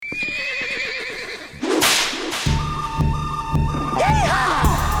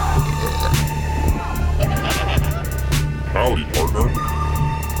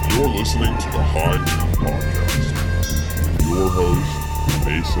listening to the High Noon Podcast with your host,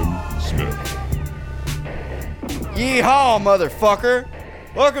 Mason Smith. Yeehaw, motherfucker!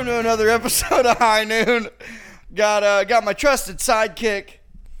 Welcome to another episode of High Noon. Got my trusted sidekick,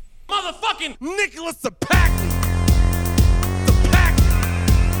 motherfucking Nicholas the Packley.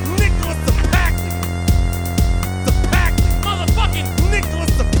 Nicholas the Packley. Motherfucking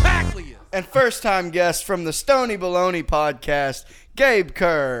Nicholas the Packley. And first-time guest from the Stony Baloney Podcast, Gabe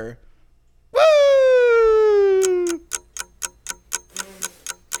Kerr. Woo!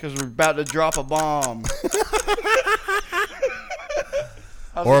 Because we're about to drop a bomb.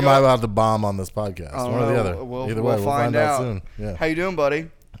 Or am I about to bomb on this podcast? One or the other. Either way, we'll find out soon. Yeah. How you doing, buddy?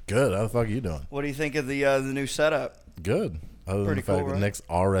 Good. How the fuck are you doing? What do you think of the new setup? Good. Other than the fact that Nick's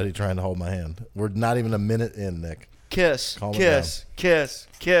already trying to hold my hand. We're not even a minute in, Nick. Kiss.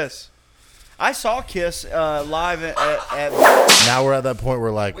 I saw Kiss live at Now we're at that point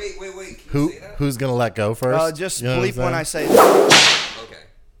where like, wait. Who's gonna let go first? Just you know bleep when I say that. Okay.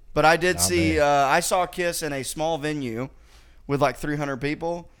 But I did see. I saw Kiss in a small venue with like 300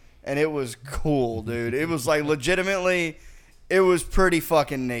 people, and it was cool, dude. It was like legitimately, it was pretty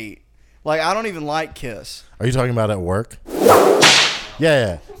fucking neat. Like I don't even like Kiss. Are you talking about at work?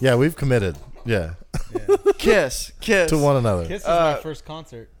 Yeah. We've committed. Yeah. Kiss to one another. Kiss is my first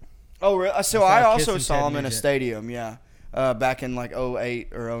concert. Oh, really? So I also Kiss saw and him in a stadium, yeah. Back in like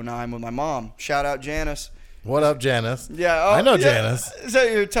 08 or 09 with my mom. Shout out Janice. What up, Janice? Yeah, I know Janice.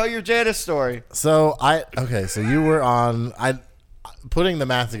 So tell your Janice story. So so you were on. Putting the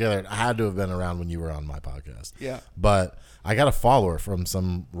math together. I had to have been around when you were on my podcast. Yeah, but I got a follower from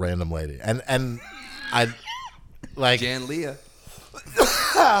some random lady, and I like Jan Leah.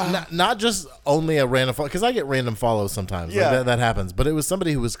 not just only a random follow, because I get random follows sometimes. Yeah, like that happens. But it was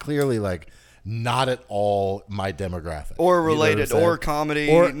somebody who was clearly like not at all my demographic, or related, or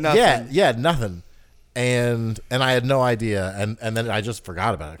comedy, or nothing. Yeah, nothing. And I had no idea, and then I just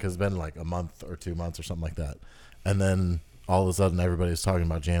forgot about it because it's been like a month or 2 months or something like that, and then all of a sudden everybody was talking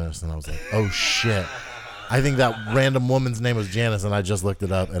about Janice, and I was like, oh shit. I think that random woman's name was Janice, and I just looked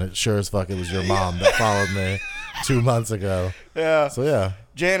it up, and it sure as fuck it was your mom that followed me 2 months ago. Yeah. So yeah.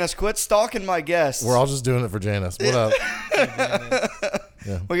 Janice, quit stalking my guests. We're all just doing it for Janice. What up?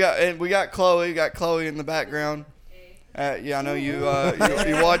 Yeah. We got Chloe. We got Chloe in the background. Yeah, I know you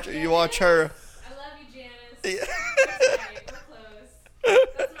watch her. I love you, Janice. That's right. We're close.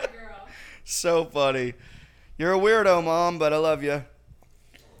 That's my girl. So funny. You're a weirdo, Mom, but I love you.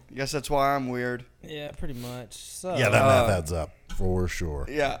 I guess that's why I'm weird. Yeah, pretty much. So, Yeah, that math adds up for sure.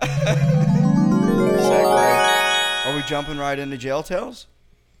 Yeah. Segue. Are we jumping right into Jail Tales?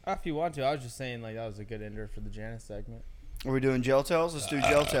 If you want to, I was just saying like that was a good ender for the Janice segment. Are we doing Jail Tales? Let's do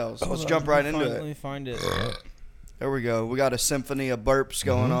Jail Tales. Let's jump right into it. Let me find it. There we go. We got a symphony of burps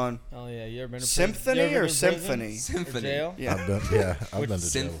going on. Oh yeah, you ever been to Symphony or symphony? Symphony. Jail? Yeah. I've been to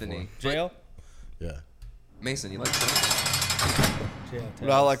Symphony. jail Jail? before. Yeah. Mason, you like synth? Jail. But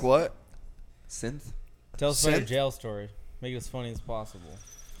I like what? Synth? Tell us about your Synth? jail story. Make it as funny as possible.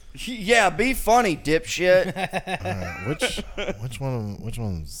 Yeah, be funny, dipshit. Which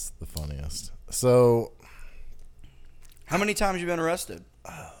one's the funniest? So, How many times you been arrested?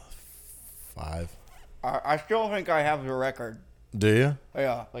 5. I still think I have the record. Do you?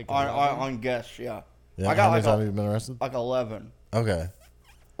 Yeah, Like on guess, yeah. Yeah. I got How many like times have you been arrested? like 11 Okay.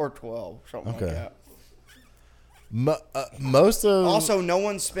 or 12, something Okay. like that. Most of Also, no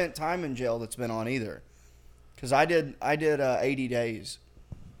one spent time in jail that's been on either. Because I did 80 days.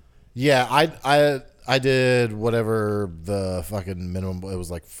 Yeah, I did whatever the fucking minimum. It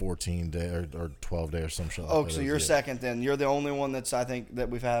was like 14 day or 12 day or some shit. Oh, like so that. you're second then. You're the only one that's I think that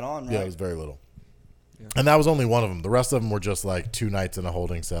we've had on, right? Yeah, it was very little. Yeah. And that was only one of them. The rest of them were just like 2 nights in a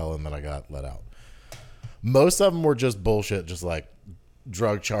holding cell, and then I got let out. Most of them were just bullshit, just like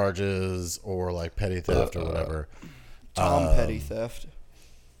drug charges or like petty theft or whatever. Petty theft.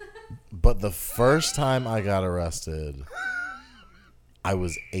 But the first time I got arrested, I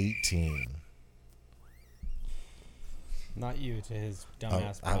was 18. Not you, to his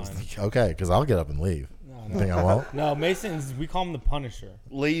dumbass pun. Okay, because I'll get up and leave. No. You think I won't? No, Mason's, we call him the Punisher.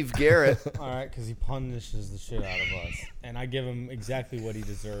 Leave Garrett. All right, because he punishes the shit out of us. And I give him exactly what he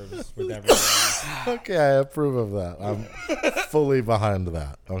deserves with everything. Okay, I approve of that. I'm fully behind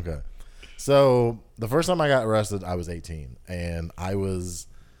that. Okay. So the first time I got arrested, I was 18, and I was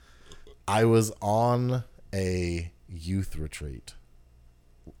on a youth retreat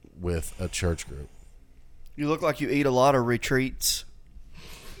with a church group. You look like you eat a lot of retreats.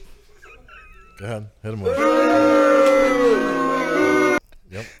 Go ahead, hit him with it.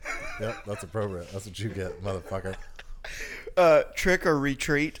 Yep, that's appropriate. That's what you get, motherfucker. Trick or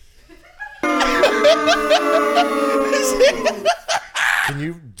retreat. Can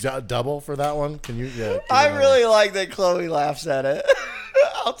you double for that one? Can you? Yeah. I really like that Chloe laughs at it.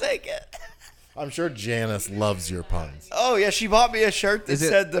 I'll take it. I'm sure Janice loves your puns. Oh yeah, she bought me a shirt that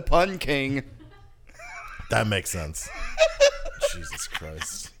said the Pun King. That makes sense. Jesus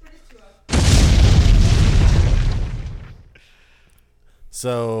Christ.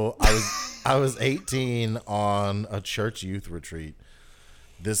 So I was 18 on a church youth retreat.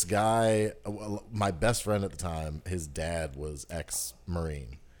 This guy, my best friend at the time, his dad was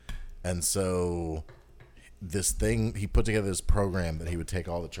ex-Marine. And so he put together this program that he would take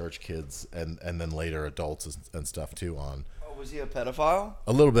all the church kids and then later adults and stuff too on. Oh, was he a pedophile?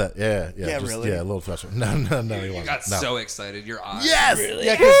 A little bit, yeah. Yeah, really? Yeah, a little touch. No, he You wasn't. got No. so excited. Your eyes. Yes!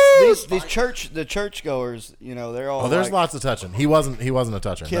 Yeah, because the churchgoers, you know, they're all. Oh, there's like, lots of touching. He wasn't a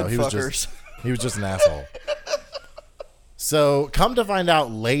toucher. Kid No, he was fuckers. he was just an asshole. So come to find out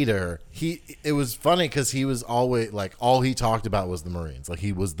later, it was funny because he was always like all he talked about was the Marines. Like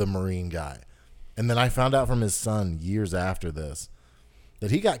he was the Marine guy. And then I found out from his son years after this that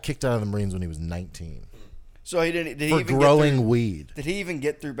he got kicked out of the Marines when he was 19 So he didn't. Did he for even growing get through, weed. Did he even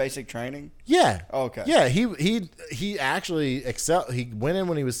get through basic training? Yeah. Oh, okay. Yeah, he actually excelled. He went in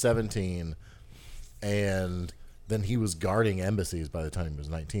when he was 17, and then he was guarding embassies by the time he was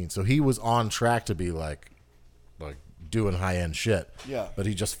 19. So he was on track to be like doing high end shit. Yeah. But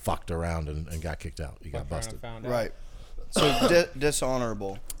he just fucked around and got kicked out. He got busted. Right. So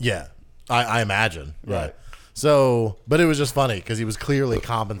dishonorable. Yeah, I imagine. Right. Right. So, but it was just funny because he was clearly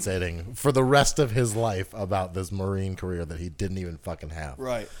compensating for the rest of his life about this Marine career that he didn't even fucking have.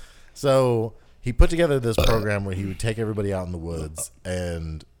 Right. So he put together this program where he would take everybody out in the woods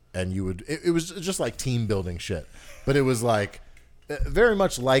and you would, it was just like team building shit, but it was like very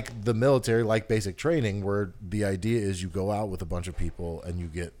much like the military, like basic training, where the idea is you go out with a bunch of people and you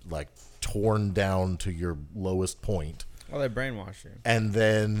get like torn down to your lowest point. Well, they brainwash you. And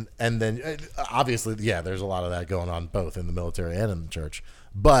then obviously, yeah, there's a lot of that going on both in the military and in the church.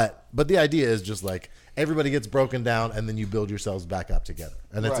 But the idea is just like everybody gets broken down and then you build yourselves back up together.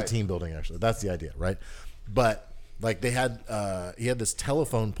 And it's a team building, actually. That's the idea, right? But like he had this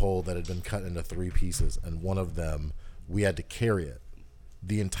telephone pole that had been cut into 3 pieces, and one of them we had to carry it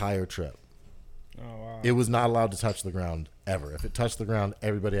the entire trip. Oh, wow. It was not allowed to touch the ground ever. If it touched the ground,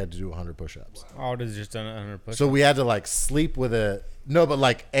 everybody had to do 100 push-ups. Oh, it is just done 100 push-ups. So we had to like sleep with it. No, but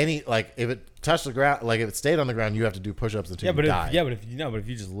like if it touched the ground, like if it stayed on the ground, you have to do push-ups until you die. But if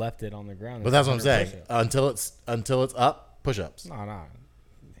you just left it on the ground. But that's what I'm saying. Until it's up, push-ups. No.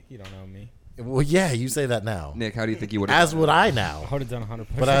 You don't know me. Well, yeah, you say that now. Nick, how do you think you would have? As would I now. I would have done 100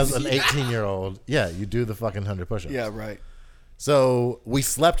 push-ups. But as an 18-year-old, yeah, you do the fucking 100 push-ups. Yeah. Right. So we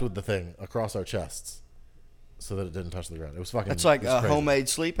slept with the thing across our chests so that it didn't touch the ground. It was fucking. It's like it was crazy. homemade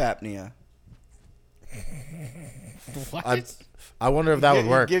sleep apnea. What? I wonder if that would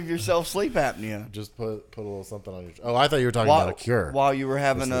work. Give yourself sleep apnea. Just put a little something on your. Oh, I thought you were talking about a cure. While you were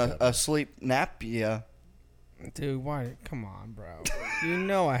having sleep a sleep napia. Dude, why? Come on, bro. You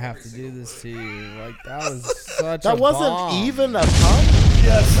know I have to do this to you. Like, that was such That a wasn't bomb. even a pun.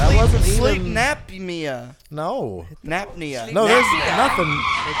 Yeah, That wasn't sleep even- napnea. No. Napnea. No, there's nothing.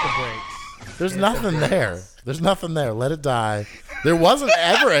 Hit the brakes. There's nothing there. There's nothing there. Let it die. There wasn't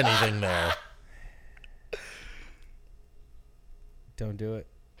ever anything there. Don't do it.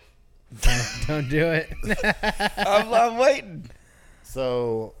 Don't do it. I'm waiting.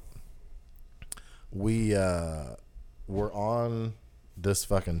 So we were on this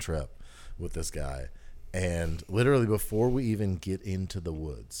fucking trip with this guy, and literally before we even get into the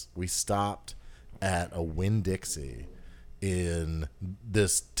woods, we stopped at a Winn-Dixie in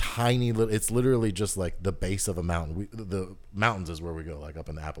this tiny little. It's literally just like the base of a mountain. The mountains is where we go, like up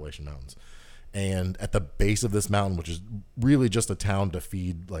in the Appalachian Mountains. And at the base of this mountain, which is really just a town to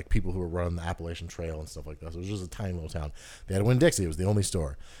feed like people who are running the Appalachian Trail and stuff like that. So it was just a tiny little town. They had a Winn-Dixie. It was the only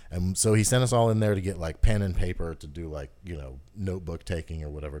store. And so he sent us all in there to get like pen and paper to do like, you know, notebook taking or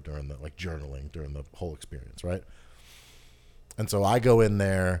whatever during the like journaling during the whole experience. Right. And so I go in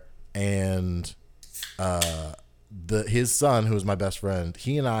there, and his son, who was my best friend,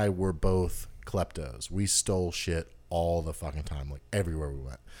 he and I were both kleptos. We stole shit all the fucking time, like everywhere we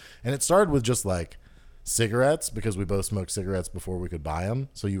went. And it started with just like cigarettes, because we both smoked cigarettes before we could buy them.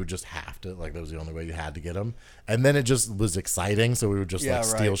 So you would just have to, like, that was the only way you had to get them. And then it just was exciting. So we would just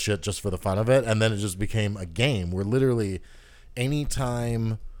steal shit just for the fun of it. And then it just became a game where literally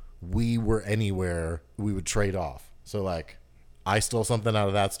anytime we were anywhere, we would trade off. So like, I stole something out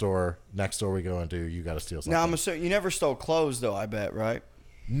of that store. Next store we go into, you got to steal something. Now I'm assuming you never stole clothes, though. I bet, right?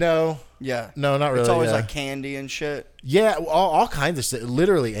 No. Yeah. No, not really. It's always yeah. like candy and shit. Yeah, all kinds of shit.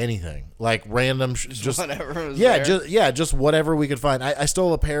 Literally anything. Like random just whatever was yeah, there. just whatever we could find. I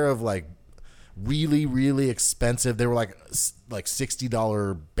stole a pair of like really, really expensive. They were like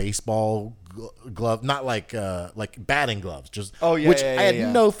 $60 baseball glove, not like batting gloves. Just which I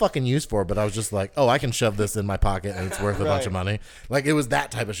had no fucking use for, but I was just like, oh, I can shove this in my pocket and it's worth a bunch of money. Like it was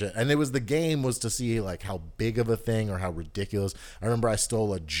that type of shit, and it was the game was to see like how big of a thing or how ridiculous. I remember I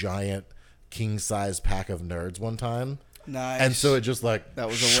stole a giant king size pack of Nerds one time. Nice. And so it just like that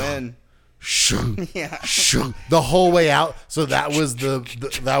was a win. The whole way out. So that was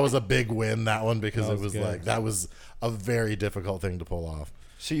that was a big win, that one, because it was good. Like that was a very difficult thing to pull off.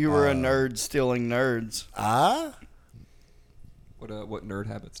 So you were a nerd stealing nerds. What nerd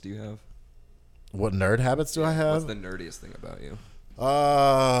habits do you have? What nerd habits do I have? What's the nerdiest thing about you?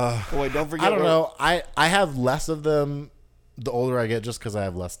 Wait, don't forget. I don't know. I have less of them the older I get, just because I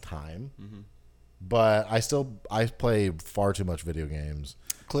have less time. Mm-hmm. But I play far too much video games.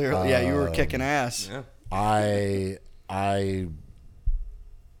 Clearly, yeah, you were kicking ass. Yeah. I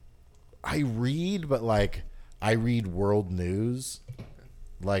read, but like I read world news,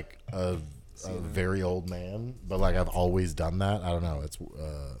 like a very old man. But like I've always done that. I don't know.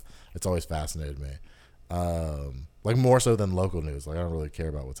 It's always fascinated me. Like more so than local news. Like I don't really care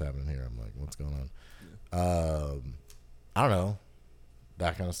about what's happening here. I'm like, what's going on? Yeah. I don't know,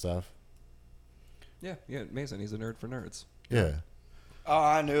 that kind of stuff. Yeah, Mason. He's a nerd for nerds. Yeah. Oh,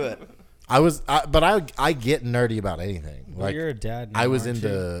 I knew it. But I get nerdy about anything. Well, like you're a dad. Now, I was aren't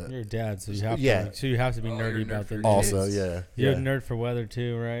into. you? You're a dad, so you have Yeah. to. So you have to be Oh, nerdy you're a nerd about for the. kids. Also, yeah. You're yeah. a nerd for weather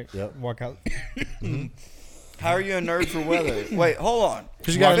too, right? Yep. Walk out. How are you a nerd for weather? Wait, hold on.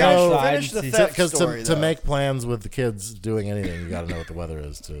 Because you gotta know. Finish the theft story, to make plans with the kids doing anything, you gotta know what the weather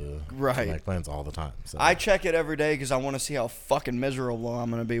is to Right. make plans all the time. So. I check it every day because I want to see how fucking miserable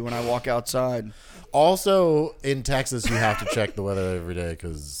I'm going to be when I walk outside. Also, in Texas, you have to check the weather every day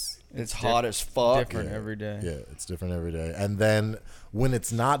because It's hot as fuck. Different every day. yeah, it's different every day. And then when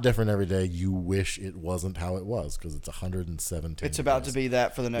it's not different every day, you wish it wasn't how it was because it's 117. It's about to be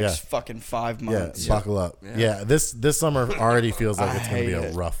that for the next Yeah. fucking 5 months. Yeah, buckle up. Yeah, this summer already feels like it's going to be hate a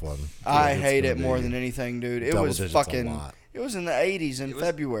it. rough one. I Like, it's hate gonna it more be than anything, dude. It double was digits a fucking. lot. It was in the 80s in It was-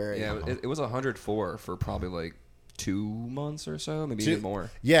 February. Yeah, it was 104 for probably like 2 months or so, maybe even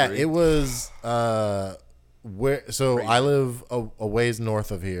more. Yeah, 3. it was. I live a ways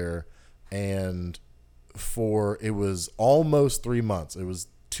north of here, and it was almost 3 months. It was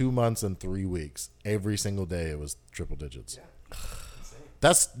 2 months and 3 weeks. Every single day, it was triple digits. Yeah.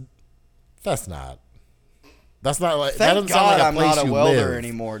 That's not. That's not like. that Thank doesn't sound God like a I'm place not a you welder live.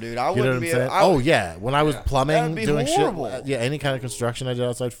 anymore, dude. I You know what wouldn't I'm be. saying? Oh yeah, when I was plumbing, That'd be doing horrible. shit, any kind of construction I did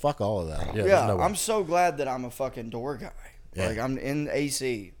outside, fuck all of that. Yeah, Yeah, there's no way. I'm so glad that I'm a fucking door guy. Yeah. Like I'm in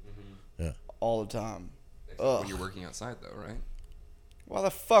AC Yeah. all the time. Except when you're working outside though, right? Why the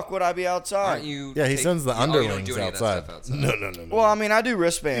fuck would I be outside? Aren't you? Yeah, he sends the you don't underlings do any of that outside. stuff outside. No. Well, I mean, I do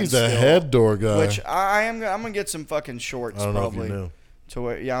wristbands. He's a still, head door guy. which I'm gonna get some fucking shorts I don't know probably. if you knew. To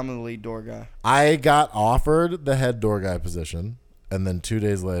where, yeah, I'm the lead door guy. I got offered the head door guy position, and then 2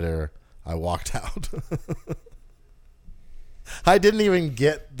 days later, I walked out. I didn't even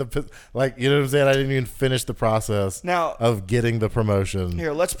get you know what I'm saying? I didn't even finish the process Now- of getting the promotion.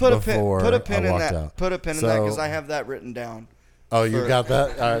 Here, let's put a pin. before Put a I pin in walked that. out. Put a pin in that because So- I have that written down. Oh, you for got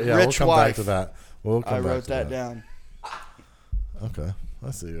that? All right, yeah, Rich we'll come wife. back to that. We'll come I back wrote to that down. Okay,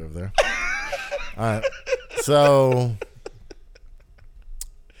 I see you over there. All right, so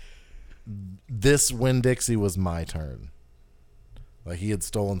this Winn-Dixie was my turn. Like he had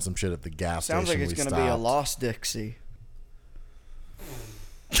stolen some shit at the gas Sounds like station. it's gonna be a lost Dixie.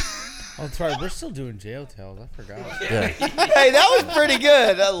 Oh, that's right. We're still doing jail tales. I forgot. Yeah. Hey, that was pretty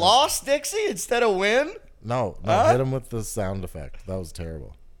good. A lost Dixie instead of win. No, Huh? hit him with the sound effect. That was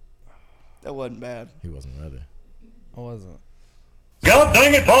terrible. That wasn't bad. He wasn't ready. I wasn't. God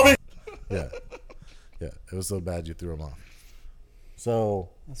dang it, Bobby! Yeah, it was so bad you threw him off. So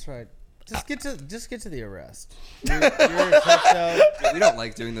That's right. Just get to the arrest. You're a crypto. We don't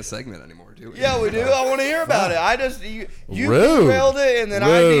like doing this segment anymore, do we? Yeah, we do. I want to hear about it. I just you Rude. derailed it and then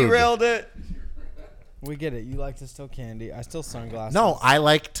I Rude. derailed it. We get it. You like to steal candy. I steal sunglasses. no, I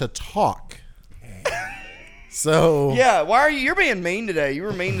like to talk. So Yeah, why are you? You're being mean today. You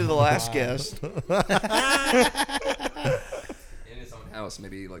were mean to the last guest. In his own house,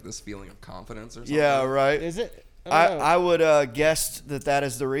 maybe like this feeling of confidence or something. Yeah, right. Is it? I would guess that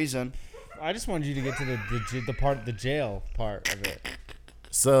is the reason. I just wanted you to get to the jail part of it.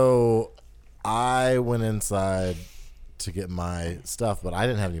 So I went inside to get my stuff, but I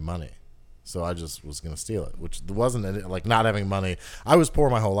didn't have any money. So I just was going to steal it, which wasn't like not having money. I was poor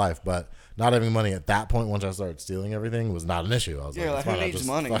my whole life, but not having money at that point, once I started stealing everything, was not an issue. I was Yeah, like, like, it's who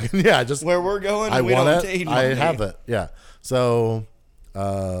fine, needs I'll money? just fucking, just Where we're going, I we want don't it. need I money. have it. Yeah. So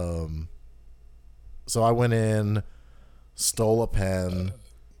I went in, stole a pen,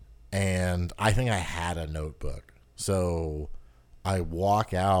 and I think I had a notebook. So I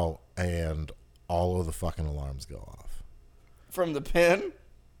walk out and all of the fucking alarms go off. From the pen?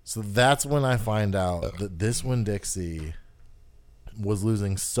 So that's when I find out that this Winn-Dixie was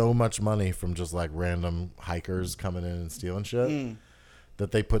losing so much money from just like random hikers coming in and stealing shit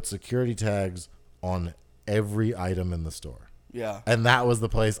that they put security tags on every item in the store. Yeah. And that was the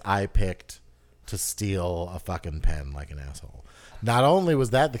place I picked to steal a fucking pen like an asshole. Not only was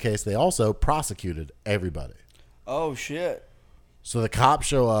that the case, they also prosecuted everybody. Oh, shit. So the cops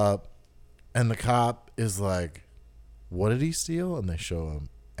show up, and the cop is like, what did he steal? And they show him.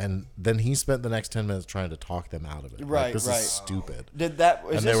 And then he spent the next 10 minutes trying to talk them out of it. Right, like, this right. is stupid. Did that...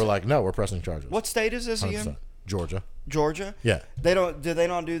 And they were like, no, we're pressing charges. What state is this 100%. again? Georgia. Georgia? Yeah. They don't... Did they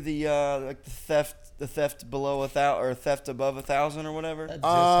not do the like the theft below 1,000 or theft above 1,000 or whatever? That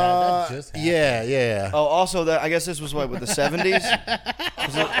just happened. Yeah. Oh, also that I guess this was what, with the 70s.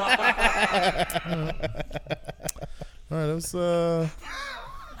 All right, it was a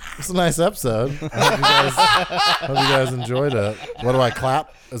nice episode. Hope you guys enjoyed it. What do I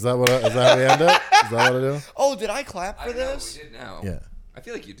clap? Is that how we end it? Is that what I do? Oh, did I clap for I don't know, this? we did now. Yeah. I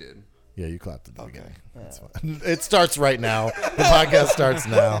feel like you did. Yeah, you clapped at the Okay. beginning. That's fine. It starts right now. The podcast starts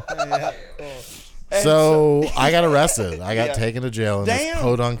now. And So I got arrested. I got Yeah. taken to jail in Damn. this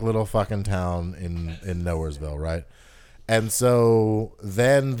podunk little fucking town in Nowheresville, right? And so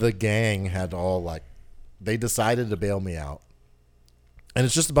then the gang had all like, they decided to bail me out. And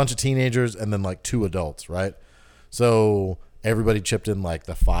it's just a bunch of teenagers and then like 2 adults, right? So everybody chipped in like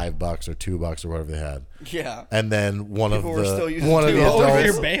the $5 or $2 or whatever they had. Yeah. And then one People of were still using the $2. Oh, adults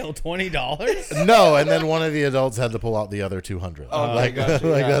your bail $20? no, and then one of the adults had to pull out the other 200. Oh, like, gotcha,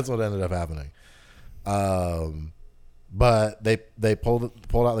 like yeah. that's what ended up happening. But they pulled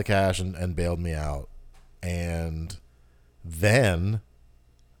out the cash and bailed me out, and then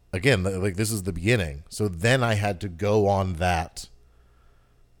again, like this is the beginning. So then I had to go on that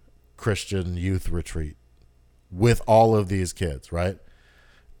Christian youth retreat with all of these kids, right?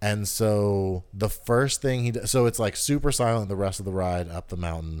 And so the first thing he does, so it's like super silent the rest of the ride up the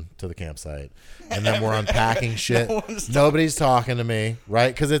mountain to the campsite. And then we're unpacking shit. Nobody's talking to me,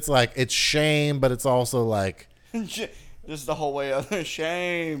 right? Because it's like, it's shame, but it's also like, Just the whole way up.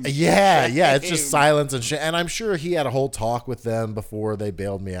 Shame. yeah, it's just Shame. silence and shit. And I'm sure he had a whole talk with them before they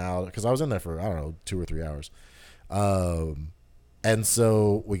bailed me out because I was in there for, I don't know, 2 or 3 hours. And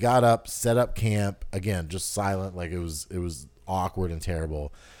so we got up, set up camp, again, just silent, like it was awkward and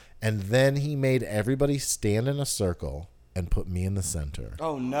terrible. And then he made everybody stand in a circle and put me in the center.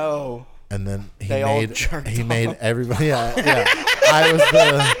 Oh no. And then They all jerked he off. made everybody yeah. I was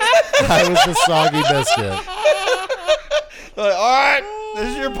the soggy biscuit. Like, all right, this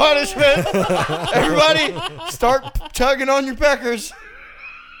is your punishment. Everybody, start tugging on your peckers.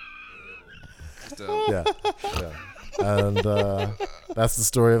 So, Yeah. And that's the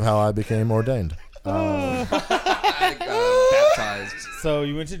story of how I became ordained. baptized. So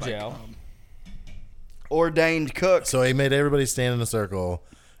you went to jail. Ordained cook. So he made everybody stand in a circle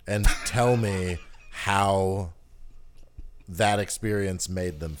and tell me how that experience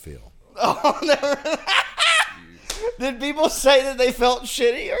made them feel. Did people say that they felt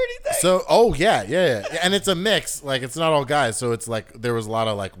shitty or anything? So, yeah. And it's a mix. Like, it's not all guys. So it's like, there was a lot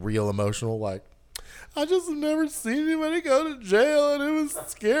of like real emotional, like, I just have never seen anybody go to jail and it was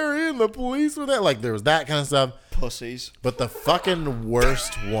scary and the police were there. Like, there was that kind of stuff. Pussies. But the fucking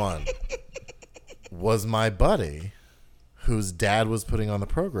worst one was my buddy whose dad was putting on the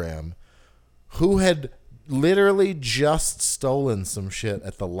program who had literally just stolen some shit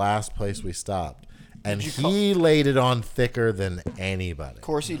at the last place we stopped. And he laid it on thicker than anybody. Of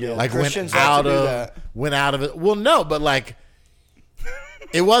course he did. Like Christians went like out to do of that. went out of it. Well, no, but like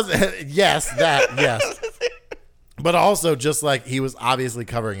it wasn't. Yes, but also just like he was obviously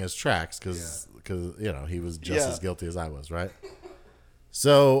covering his tracks because you know he was just as guilty as I was, right?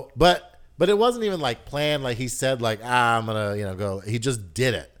 So, but it wasn't even like planned. Like he said, like I'm gonna go. He just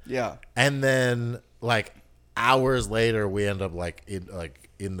did it. Yeah. And then like hours later, we end up like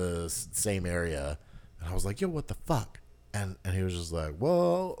in the same area. And I was like, yo, what the fuck? And he was just like,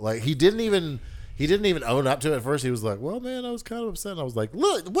 well, like he didn't even own up to it at first. He was like, well, man, I was kind of upset. And I was like,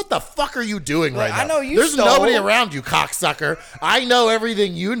 look, what the fuck are you doing right Like, now? I know you There's stole. nobody around you, cocksucker. I know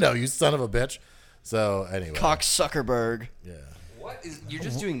everything you know, you son of a bitch. So anyway. Cock Zuckerberg. Yeah. What is? You're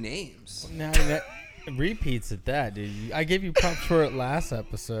just doing names. Now that repeats at that, dude. I gave you props for it last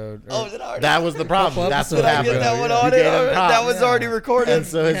episode. Oh, did I already? That was the problem. That's what Did I happened. get that one Yeah. on You it? gave him props. That was already recorded. And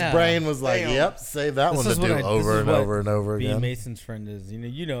so his Yeah. brain was like, Damn. "Yep, save that one to This is do what I- over this is and what over and over being again." Mason's friend is.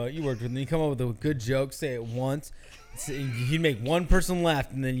 You know it. You worked with him. You come up with a good joke, say it once. He'd make one person laugh,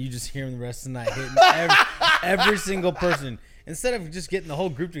 and then you just hear him the rest of the night hitting every single person. Instead of just getting the whole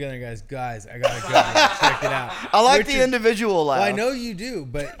group together, guys, I gotta go check it out. I like Which the is- individual laugh. Well, I know you do,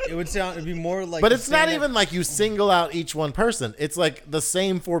 but it'd be more like. But you it's not stand even up- like you single out each one person. It's like the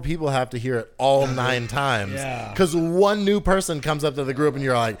same 4 people have to hear it all 9 times. Yeah. Because one new person comes up to the group and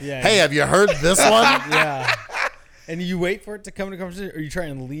you're like, Yeah. "Hey, have you heard this one?" Yeah. And you wait for it to come to conversation, or you try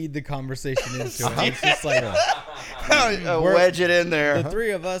and lead the conversation into it. It's just like Wedge it in there. the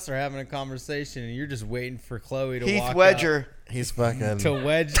three of us are having a conversation, and you're just waiting for Chloe to Heath walk Wedger. He's fucking. to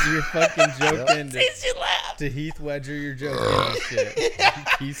wedge your fucking joke into. To Heath Wedger your joke into shit. You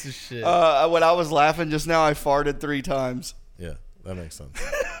piece of shit. When I was laughing just now, I farted 3 times. Yeah, that makes sense.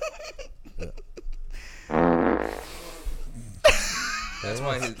 That's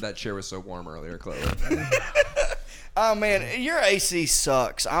why that chair was so warm earlier, Chloe. Oh man, your AC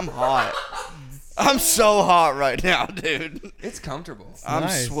sucks. I'm hot. I'm so hot right now, dude. It's comfortable. I'm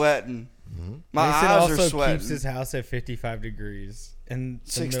Nice. sweating. My Mason eyes also are sweating. keeps his house at 55 degrees in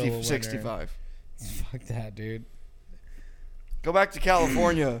the middle of winter. 65. Fuck that, dude. Go back to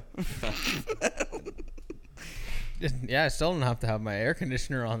California. Yeah, I still don't have to have my air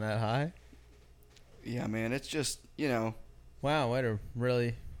conditioner on that high. Yeah, man, it's just, you know. Wow, way to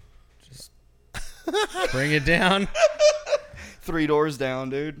really just bring it down. 3 doors down,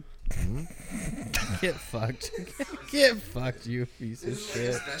 dude. Get fucked. Get fucked, you piece of This is like shit.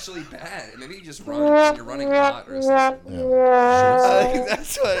 especially bad. Maybe you just run and you're running hot or something. I think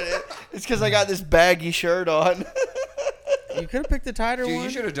that's what it is. It's because I got this baggy shirt on. You could have picked the tighter Dude, one. you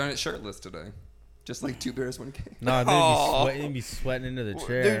should have done it shirtless today. Just like 2 bears, 1 cave. No, Aw. they'd be sweating into the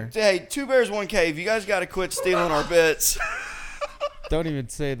chair. Dude, hey, 2 bears, 1 cave. You guys got to quit stealing our bits. Don't even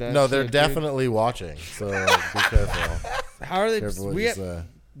say that. No, they're shit, dude. definitely watching. So be careful. How are they? Careful what We you have, say.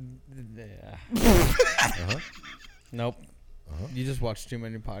 yeah. Nope. You just watch too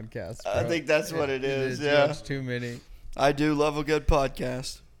many podcasts. I bro. think that's what it is, You yeah. watch too many. I do love a good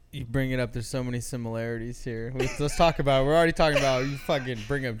podcast. You bring it up. There's so many similarities here. Let's talk about it. We're already talking about you fucking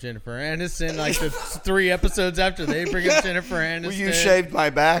bring up Jennifer Aniston like the 3 episodes after they bring up Jennifer Aniston. Well, you shaved my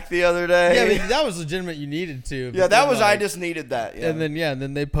back the other day. Yeah, but that was legitimate. You needed to. Yeah, because, that was, I like- just needed that. Yeah. And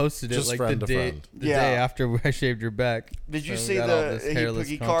then they posted it Just like friend the to day friend. the Yeah. day after I shaved your back. Did you So we see got all this hairless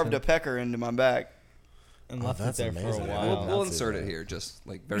he carved a content. pecker into my back? And Oh, left it that's there for a amazing. while. We'll I'll see insert that. it here, just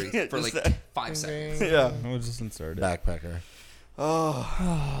like very Yeah, for just like that. 5 seconds. Yeah. We'll just insert it. Backpacker.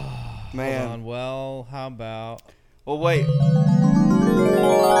 Oh, man. Hold on. Well, how about Well, wait.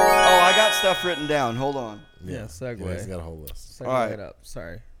 Oh, I got stuff written down. Hold on. yeah, segue. Yeah, he's got a whole list. Segue All right. it up.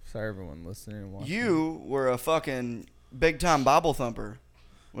 Sorry, everyone listening and watching. You were a fucking big time Bible thumper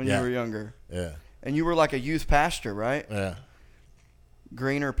when Yeah. you were younger. Yeah. And you were like a youth pastor, right? Yeah.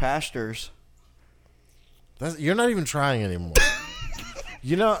 Greener pastors. You're not even trying anymore.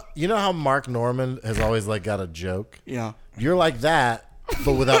 You know how Mark Norman has always like got a joke? Yeah. You're like that,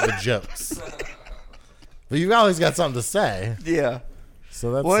 but without the jokes. But you've always got something to say. Yeah.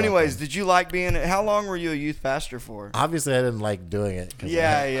 So that's Well, anyways, something. did you like being? How long were you a youth pastor for? Obviously I didn't like doing it. 'Cause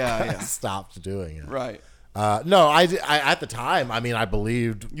Yeah, I yeah. stopped doing it. Right. No, I at the time. I mean, I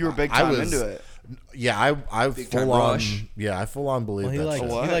believed You were big I time was- into it. Yeah, I Big time full on. Rush. Yeah, I full on believed Well, he that. liked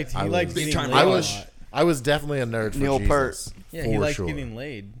shit. What? he liked was- getting Big time laid. I a was lot. I was definitely a nerd for Neil Jesus. Peart. Yeah, for he liked sure. getting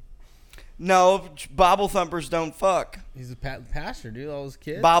laid. No, Bible thumpers don't fuck. He's a pastor, dude. All those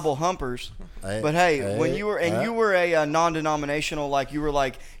kids. Bible humpers. But hey, when you were you were a non-denominational, like you were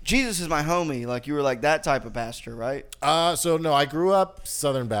like Jesus is my homie, like you were like that type of pastor, right? So no, I grew up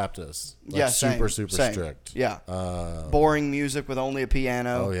Southern Baptist. Like Yeah, same, super same. strict. Yeah. Boring music with only a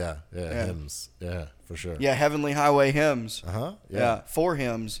piano. Oh yeah, hymns. Yeah, for sure. Yeah, Heavenly Highway hymns. Uh-huh. Yeah, 4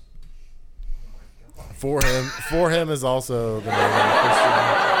 hymns. For him is also the name of the Christian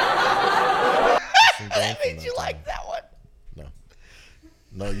band from that time. that one?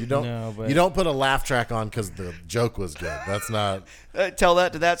 No, you don't. No, but- you don't put a laugh track on because the joke was good. That's not. Tell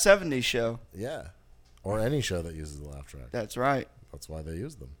that to that 70s show. Yeah, or any show that uses a laugh track. That's right. That's why they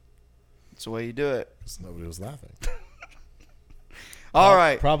use them. That's the way you do it. 'Cause nobody was laughing. All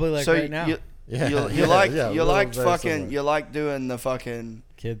right. probably like so right now. You, Yeah, you yeah, like yeah, you real liked very fucking similar. you like doing the fucking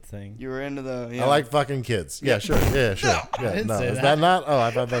Kid thing. you were into the I like fucking kids. Yeah, sure. Yeah, sure. Yeah, didn't no, say is that. that not? Oh,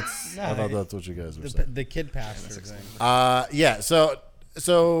 I thought that's. No, I thought that's what you guys were The, saying. the kid pastor thing. Yeah.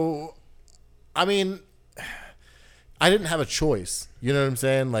 So, I mean, I didn't have a choice. You know what I'm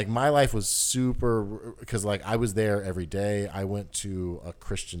saying? Like my life was super because like I was there every day. I went to a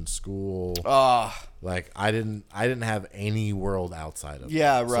Christian school. Like I didn't have any world outside of it.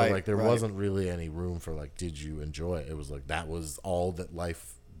 Yeah, right, So like there right. wasn't really any room for like, did you enjoy it? It was like that was all that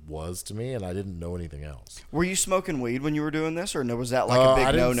life was to me, and I didn't know anything else. Were you smoking weed when you were doing this, or no? Was that like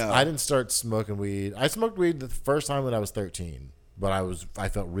a big no? I didn't start smoking weed. I smoked weed the first time when I was 13. But I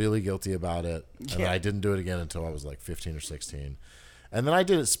felt really guilty about it, and Yeah. I didn't do it again until I was like 15 or 16, and then I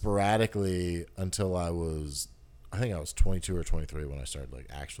did it sporadically until I think I was 22 or 23 when I started like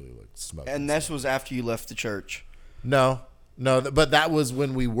actually like smoking. And this was after you left the church. No, but that was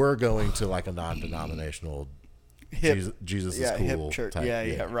when we were going to like a non-denominational Hip, Jesus is yeah, cool hip church. type.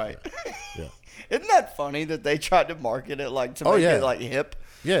 Yeah, right. Yeah. Isn't that funny that they tried to market it like to Oh, make yeah. it like hip?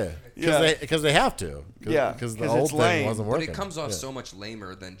 Yeah, Yeah. because they have to. Yeah, because the 'cause old it's thing lame. wasn't But working. it comes off Yeah. so much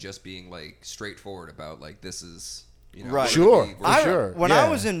lamer than just being like straightforward about like this is Right. we're Sure, gonna be- for I- sure. when I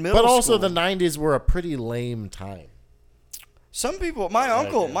was in middle but also school- the 90s were a pretty lame time. Some people, my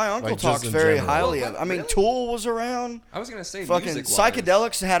uncle like just talks in very general. highly Well, of. I mean, really? Tool was around. I was gonna say Fucking music-wise.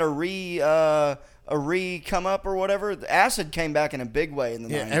 psychedelics had a re come up or whatever. The acid came back in a big way in the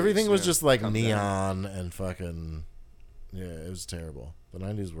Yeah, 90s. everything was yeah. just like Come down. neon and fucking. Yeah, it was terrible. The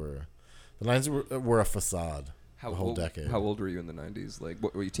 90s were a facade. The whole decade. How old were you in the 90s? Like,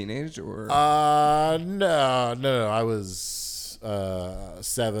 what, were you teenage or? No. I was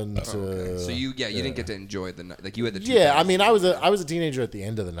 7 to. Okay. So you didn't get to enjoy like you had the. Yeah, I 2000s. mean, I was a teenager at the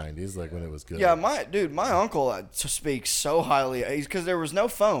end of the 90s, like when it was good. Yeah, my uncle speaks so highly because there was no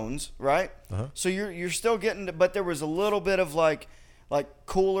phones, right? So you're still getting, but there was a little bit of like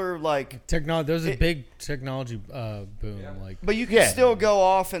cooler like. Technology. There was a big technology boom. Like But you could still go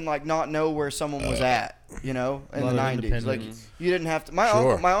off and like not know where someone was at, in A the lot of 90s. Like independence. you didn't have to.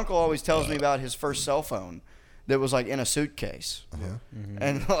 Sure. My uncle always tells me about his first cell phone that was like in a suitcase,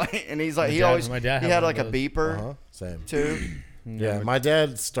 and he's like my dad had had one like of a those. beeper Same. too. Yeah, my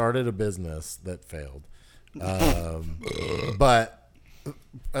dad started a business that failed, but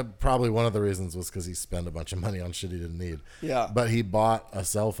probably one of the reasons was because he spent a bunch of money on shit he didn't need. Yeah. But he bought a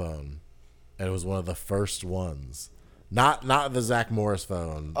cell phone, and it was one of the first ones, not the Zach Morris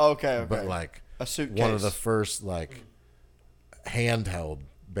phone. Okay. But like A suitcase. one of the first like handheld,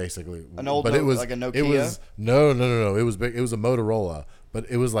 basically. An old but it was like a Nokia? It was no. It was big. It was a Motorola, but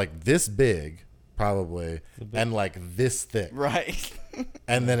it was like this big, probably, and like this thick. Right.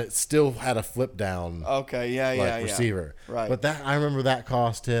 And then it still had a flip down Okay. Yeah. receiver. Right. But that I remember that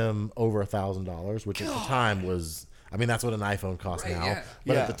cost him over $1,000, which at the time was, I mean, that's what an iPhone costs Right, now. yeah.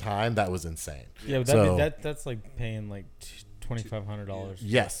 But Yeah. at the time, that was insane. yeah, but So- that's like paying like $2,500. for a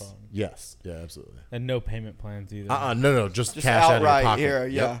Yes. phone. Yes. Yeah. Absolutely. And no payment plans either. No. Just Just cash out of your outright pocket. here.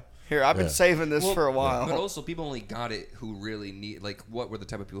 Yeah. Yep. Here, I've been Yeah. saving this Well, for a while. But also, people only got it who really need. Like, what were the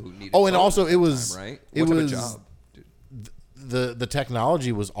type of people who needed? Oh, and phones also at that it was- time, right. it What type was- of job? Dude? The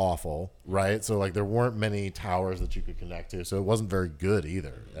technology was awful, right? So like there weren't many towers that you could connect to, so it wasn't very good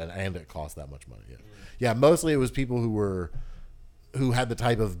either, and it cost that much money. Yeah. Mostly it was people who had the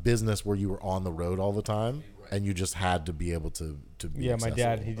type of business where you were on the road all the time, and you just had to be able to be Yeah, my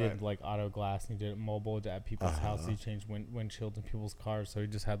dad, accessible. he did like auto glass. And he did it mobile at people's houses. He changed windshields in people's cars. So he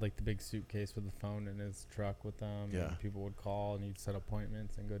just had like the big suitcase with the phone in his truck with them. Yeah. And people would call and he'd set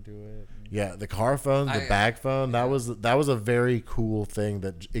appointments and go do it. And Yeah, the car phone, the bag phone, that was a very cool thing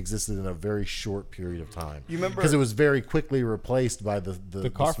that existed in a very short period of time. You remember- because it was very quickly replaced by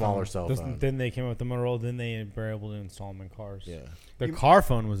the car smaller phone. cell This- phone. Then they came out with the Motorola. Then they were able to install them in cars. Yeah. The car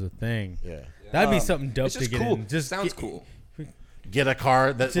phone was a thing. Yeah, That'd be something dope It's to just get cool. in. Just Sounds get, cool. get a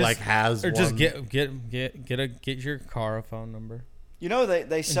car that Just- like has or one. just get your car a phone number. You know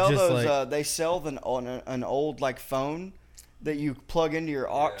they sell Just those. like- They sell an old like phone that you plug into your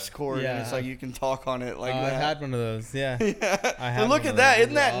aux cord and it's Yeah. like you can talk on it like I that. had one of those. Yeah. I But had look one at of that! those.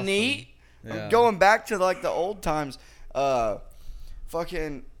 Isn't that Awesome. neat? Yeah. Going back to like the old times.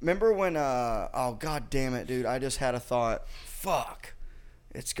 Fucking remember when? Oh god damn it, dude! I just had a thought. Fuck,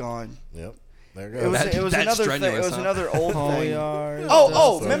 it's gone. Yep, there It was That- that's another thing. It strenuous, was huh? another old thing. Oh,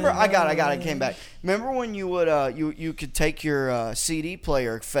 Oh, remember? I got it. It came back. Remember when you would you could take your CD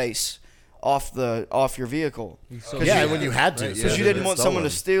player face off your vehicle Yeah, when you had to, Right, so because you that didn't it's want someone to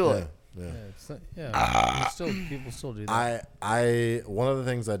stolen. steal it. Yeah. Yeah, it's like- yeah. People still do that. I one of the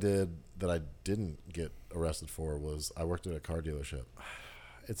things I did that I didn't get arrested for was I worked at a car dealership.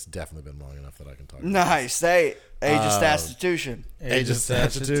 It's definitely been long enough that I can talk about Nice. Age of Statistician. Age of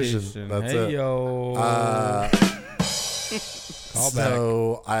Statistician. That's hey it. yo. Call back.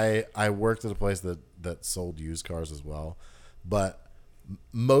 So I worked at a place that sold used cars as well, but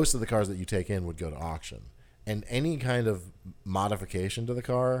most of the cars that you take in would go to auction, and any kind of modification to the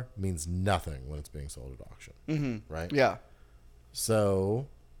car means nothing when it's being sold at auction. Mm-hmm. Right? Yeah. So,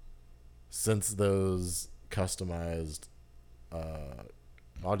 since those customized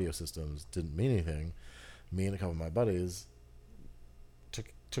audio systems didn't mean anything, me and a couple of my buddies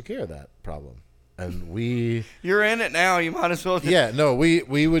took care of that problem. And we You're in it now. You might as well.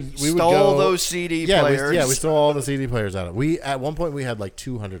 we would Stole go, those CD yeah, players. we stole all the CD players out of it. We at one point we had like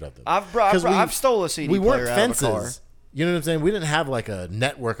 200 of them. I've stole a CD we player weren't out of a car. fences. You know what I'm saying? We didn't have like a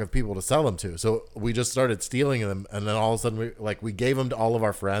network of people to sell them to, so we just started stealing them, and then all of a sudden we gave them to all of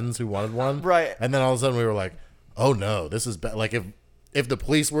our friends who wanted one, Right. And then all of a sudden we were like, oh no, this is like if the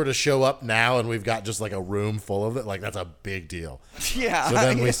police were to show up now and we've got just like a room full of it, like that's a big deal. Yeah. So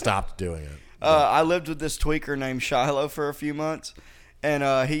then we stopped doing it. I lived with this tweaker named Shiloh for a few months,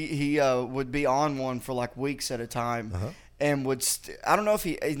 and he would be on one for like weeks at a time, and would I don't know if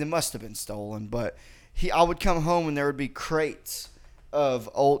it must have been stolen, but I would come home and there would be crates of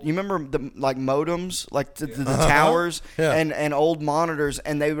old. You remember the like modems, like the towers, Yeah. and old monitors,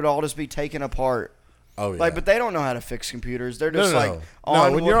 and they would all just be taken apart. Oh yeah. Like, but they don't know how to fix computers. They're just no. like No,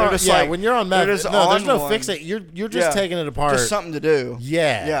 on. when you're they're on, just yeah, like, when you're on they're meth, just no, there's on no one. fix it. You're just Yeah. taking it apart. Just something to do.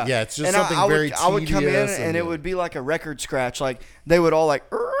 Yeah. It's just And something I would, very I would come in tedious and it would be like a record scratch. Like they would all like,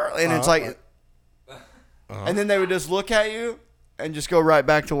 and it's like, and then they would just look at you and just go right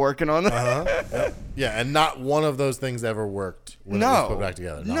back to working on it. Yep. Yeah, and not one of those things ever worked when it was put back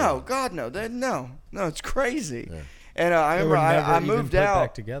together. Not No, one. God, no. No, it's crazy. Yeah. And I They remember were never I even moved put out.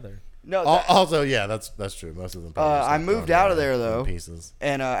 back together. No, Also, yeah, that's true. Most of them. probably just I got moved thrown out of away there in though, pieces.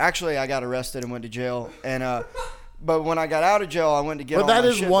 and actually I got arrested and went to jail. And but when I got out of jail, I went to get. But all that my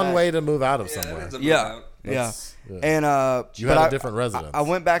is shit one back. way to move out of somewhere. Yeah. That's- yeah. And You but had a different residence. I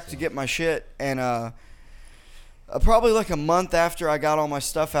went back to get my shit, and probably like a month after I got all my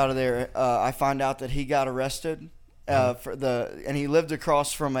stuff out of there, I find out that he got arrested and he lived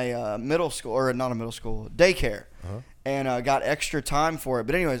across from a middle school, or not a middle school, daycare, and got extra time for it.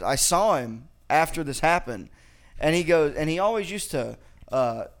 But anyways, I saw him after this happened, and he goes, and he always used to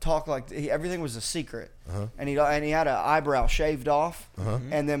talk like everything was a secret, and he had an eyebrow shaved off,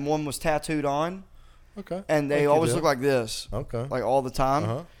 and then one was tattooed on. Okay. And they Like you always did. look like this. Okay. Like all the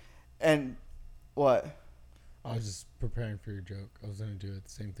time. And what? I was just preparing for your joke. I was going to do it the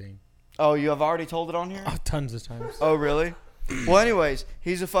same thing. Oh, you have already told it on here? Oh, tons of times. Oh, really? Well, anyways,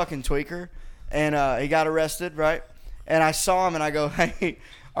 he's a fucking tweaker. And he got arrested, right? And I saw him and I go, hey,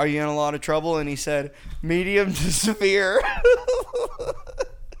 are you in a lot of trouble? And he said, medium to severe.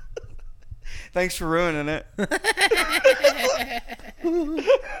 Thanks for ruining it.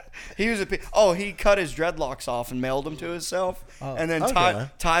 He was he cut his dreadlocks off and mailed them to himself, and then Okay.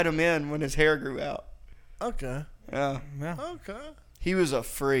 tied them in when his hair grew out. Okay. Yeah, Okay. he was a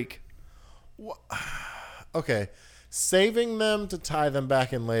freak. Okay. Saving them to tie them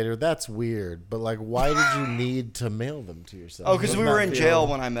back in later, that's weird. But, like, why did you need to mail them to yourself? Oh, because we Doesn't were that in feel- jail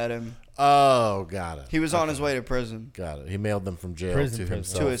when I met him. Oh, got it. He was on his way to prison. Got it. He mailed them from jail Prison. to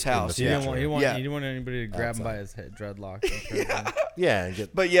himself. To his in the house, You yeah. didn't want, future. Yeah. you didn't want anybody to grab him by his head, dreadlocks. Yeah. Yeah, and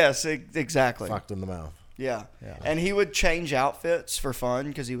get But yes, exactly. fucked in the mouth. Yeah. Yeah. And he would change outfits for fun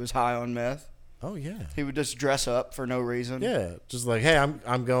because he was high on meth. Oh, yeah. He would just dress up for no reason. Yeah, just like, hey,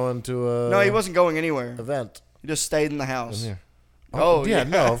 I'm going to a No, he wasn't going anywhere. event. He just stayed in the house. Yeah. Oh, yeah, yeah.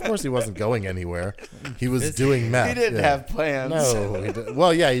 no, of course he wasn't going anywhere. He was doing meth. He didn't yeah. have plans. No, he did.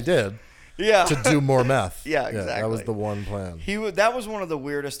 Well, yeah, he did Yeah. to do more meth. Yeah, That was exactly. the one plan. That was one of the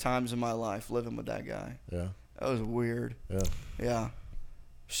weirdest times in my life living with that guy. Yeah, That was weird. yeah. Yeah.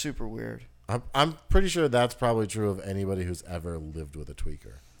 Super weird. I'm pretty sure that's probably true of anybody who's ever lived with a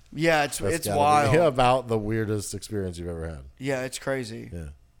tweaker. Yeah, That's it's gotta wild. be about the weirdest experience you've ever had. Yeah, it's crazy. Yeah.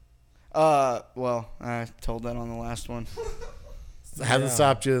 Well, I told that on the last one. Hasn't Yeah.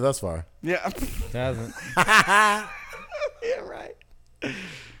 stopped you thus far. Yeah. Hasn't. Yeah, right.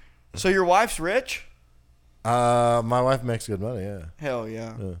 So your wife's rich? My wife makes good money. Yeah. Hell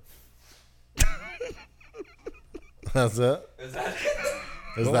yeah. That's it. Is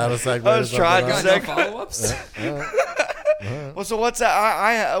that a segue? I was to trying to something say- else? Follow-ups? Well, so what's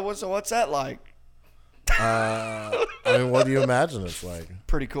that? What's that like? I mean, what do you imagine it's like?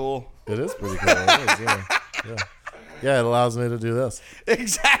 Pretty cool. It is pretty cool. It is, yeah. Yeah, it allows me to do this.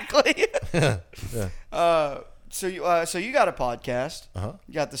 Exactly. Yeah. So you got a podcast? Uh-huh.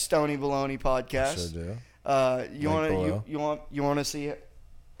 You got the Stony Baloney podcast. Sure do. You Link want to see it?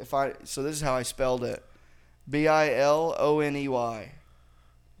 So this is how I spelled it: Biloney.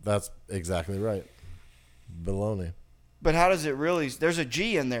 That's exactly right. Baloney. But how does it really? There's a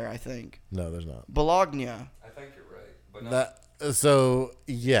G in there, I think. No, there's not. Bologna. I think you're right. But not, That So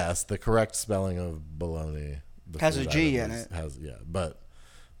yes, the correct spelling of baloney Has a G in it. But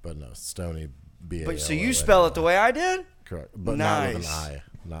no, Stony B. But so you spell it the way I did? Correct, but not with an Nice. I,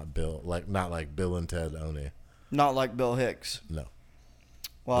 not Bill, not like Bill and Ted Oni. Not like Bill Hicks. No,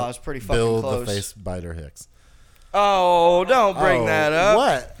 Well, I was pretty fucking Bill close. the Face Biter Hicks. Oh, don't bring that up.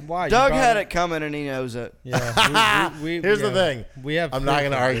 What? Why? You Doug brought had it coming and he knows it. Yeah. Here's the thing. We have. I'm not proof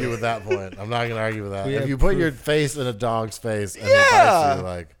going to of argue it. with that point. I'm not going to argue with that. We If have you put proof. your face in a dog's face and Yeah. it bites you,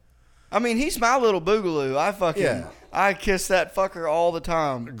 like, I mean, he's my little boogaloo. Yeah. I kiss that fucker all the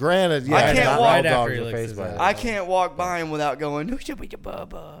time. granted, yeah, I can't not walk- all Right after dogs he are licks face his biters. ass. I can't walk by him without going,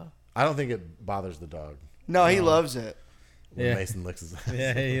 "Bubba." I don't think it bothers the dog No, he loves it. when Yeah. Mason licks his ass.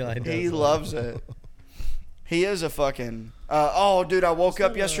 Yeah, he like does He that. loves it. He is a fucking. Oh, dude, I woke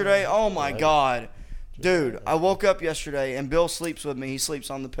up yesterday. Oh my god, dude, I woke up yesterday and Bill sleeps with me. He sleeps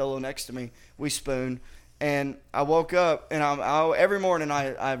on the pillow next to me. We spoon, and I woke up and every morning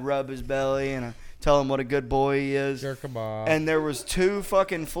I rub his belly and I tell him what a good boy he is. Jerk him off. And there was 2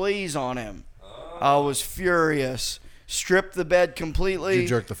 fucking fleas on him. I was furious. Stripped the bed completely. Did you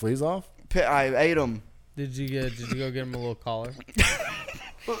jerk the fleas off? I ate them. Did you go get him a little collar?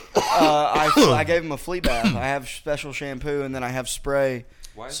 I gave him a flea bath. I have special shampoo and then I have spray.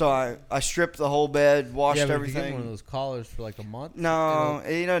 Why is So I stripped the whole bed, washed Yeah, but if you get one of everything. those collars for like a month. No,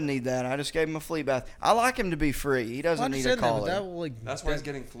 he doesn't need that. I just gave him a flea bath. I like him to be free. He Well, I doesn't need a understand that, but collar. that will like. That's why he's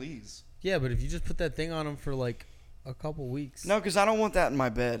getting fleas. Yeah, but if you just put that thing on him for like a couple weeks. No, because I don't want that in my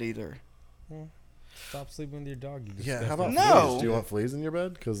bed either. Stop sleeping with your dog. You Yeah, disgusting how about No. fleas? Do you want fleas in your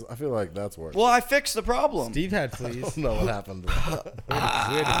bed? Because I feel like that's worse. Well, I fixed the problem. Steve had I fleas. don't know what happened.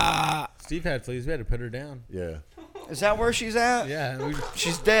 Steve had fleas. We had to put her down. Yeah. Is that where she's at? Yeah, and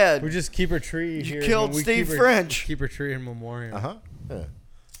She's dead. we just keep her tree You here. killed and we Steve keep her- French. Keep her tree in memoriam. Uh-huh. Yeah.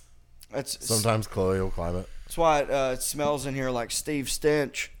 That's Sometimes Chloe will climb it. That's why it smells in here like Steve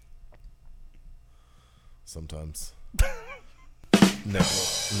stench. Sometimes.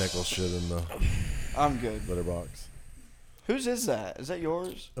 Nickel shit in the I'm good. litter box. Whose is that? Is that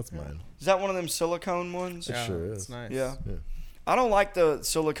yours? That's mine. Is that one of them silicone ones? It sure is. It's nice. Yeah. Yeah. I don't like the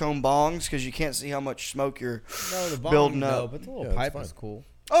silicone bongs because you can't see how much smoke you're. No, the bong, Building no, up. but the little Yeah, it's pipe fine. is cool.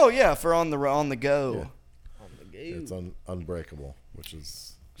 Oh yeah, for on the go. Yeah. On the go. It's unbreakable, which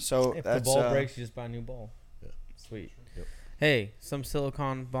is So If that's the ball breaks, you just buy a new ball. Yeah. Sweet. Yep. Hey, some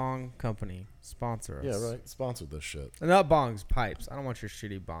silicone bong company sponsor us. yeah, right. Sponsored this shit. Not bongs, pipes. I don't want your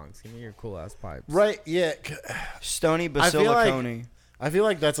shitty bongs. Give me your cool ass pipes. Right. Yeah. Stony I feel like- basilicone. I feel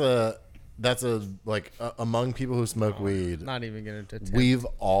like that's a among people who smoke weed. Not even gonna attempt. We've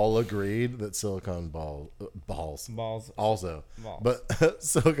all agreed that silicone balls balls. also, Balls. but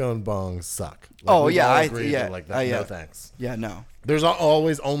silicone bongs suck. Oh, we've yeah, all I- agreed yeah, that, like that. yeah. No thanks. Yeah, no. There's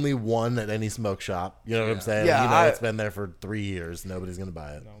always only one at any smoke shop. You know what I'm saying? Yeah, you know, I- it's been there for 3 years. Nobody's gonna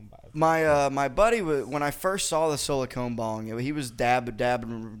buy it. Don't buy it. My buddy when I first saw the silicone bong, he was dab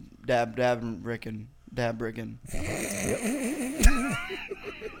rigging.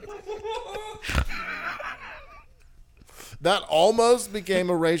 That almost became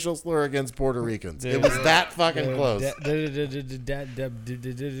a racial slur against Puerto Ricans. It was that fucking close.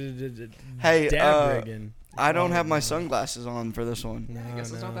 Hey, Dab rigging. I don't have my sunglasses on for this one. No, I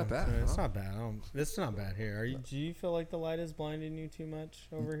guess it's not that bad, It's huh? not bad. It's not bad here. Do you feel like the light is blinding you too much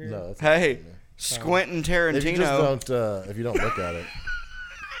over here? No, that's Hey, Squintin' if you just Tarantino. don't, if you don't look at it,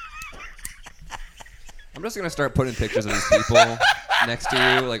 I'm just gonna start putting pictures of these people next to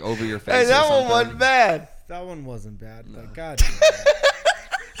you, like over your face. Hey, or that one something. wasn't bad. That one wasn't bad, but God.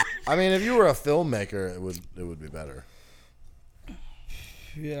 I mean, if you were a filmmaker, it would be better.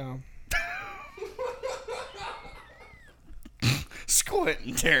 Yeah.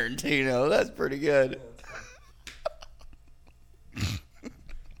 Squintin' Tarantino. That's pretty good.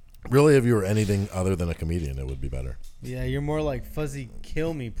 Really, if you were anything other than a comedian, it would be better. Yeah, you're more like Fuzzy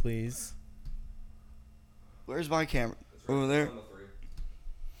Kill Me, please. Where's my camera? Over there.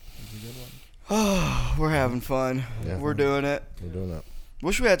 Oh, we're having fun. Yeah. We're doing it. We're doing that.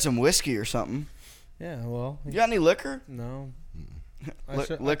 Wish we had some whiskey or something. Yeah, well. You got any liquor? No.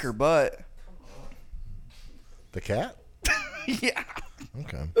 Liquor butt. The cat? Yeah.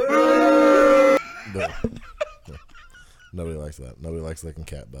 Okay. No. Nobody likes that. Nobody likes licking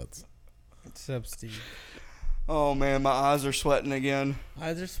cat butts. Except Steve. Oh man, my eyes are sweating again.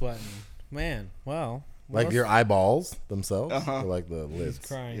 Eyes are sweating. Man, well. Like your eyeballs themselves? Uh-huh. Or like the He's lids?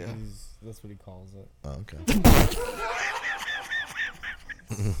 crying. Yeah. That's what he calls it. Oh, okay.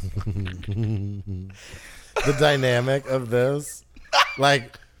 The dynamic of this,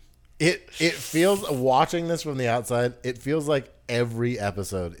 like, it feels, watching this from the outside, it feels like every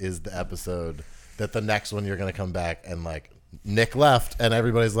episode is the episode that the next one you're going to come back and, like, Nick left, and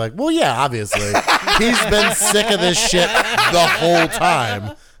everybody's like, well, yeah, obviously. He's been sick of this shit the whole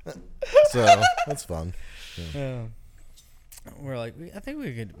time. So that's fun. Yeah. We're like, I think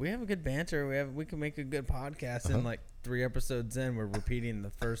we have a good banter. We can make a good podcast. And like 3 episodes in, we're repeating the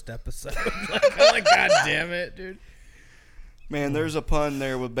first episode. I'm like, God damn it, dude. Man, there's a pun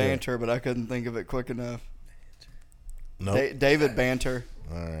there with banter, but I couldn't think of it quick enough. Nope. David Banter.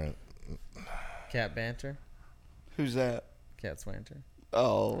 All right. Cat banter. Who's that? Cat swanter.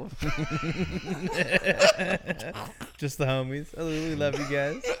 Oh. Just the homies. Oh, we love you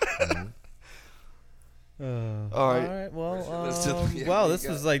guys. All right. All right. Well, Let's just- yeah, wow, we this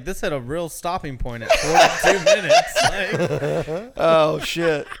got- was like this had a real stopping point at 42 minutes. Like, Oh,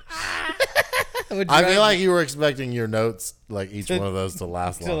 shit. I feel like you were expecting your notes, like each one of those, to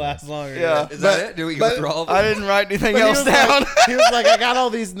last to longer. last longer. Yeah. Is that it? Do we go through all of them? I didn't write anything But he else was down. like- he was like, I got all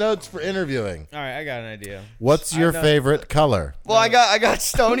these notes for interviewing. All right, I got an idea. What's your know- favorite color? Well, I got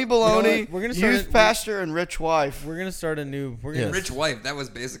Stony Baloney, We're gonna start youth pastor, and rich wife. We're gonna start a new. We're Yeah. gonna. Rich wife. That was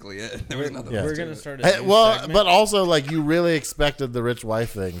basically it. There was nothing Yeah. else We're to gonna it. start a Hey, new well, segment. but also, like, you really expected the rich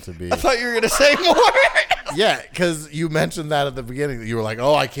wife thing to be. I thought you were gonna say more. Yeah, because you mentioned that at the beginning. You were like,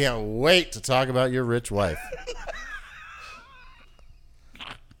 oh, I can't wait to talk about your rich wife.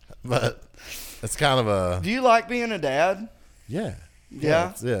 But it's kind of a. Do you like being a dad? Yeah.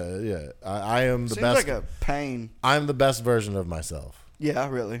 Yeah? Yeah. I am the Seems best. like a pain. I'm the best version of myself. Yeah,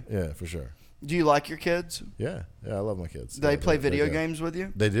 really. Yeah, for sure. Do you like your kids? Yeah. I love my kids. They play they're video good. games with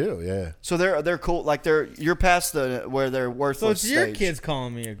you? They do, yeah. So they're cool. Like you're past the where they're So worthless. it's your stage. kids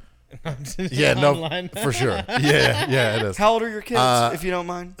calling me. Yeah, online. no, for sure. Yeah, it is. How old are your kids, if you don't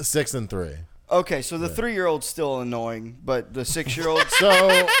mind? 6 and 3. Okay, so the 3-year-old's still annoying, but the 6-year-old. So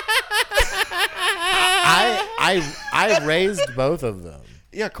I raised both of them.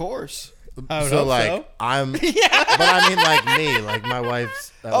 Yeah, of course. I would So hope like so. I'm, but I mean like me, like my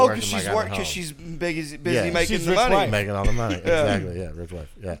wife's. At Oh, work because and, like, she's I'm at working. Because home. she's busy Yeah. making She's the rich money. wife. Making all the money. Exactly. Yeah, rich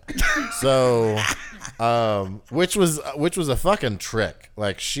wife. Yeah. So, which was a fucking trick.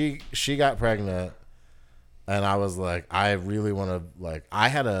 Like she got pregnant, and I was like, I really want to like. I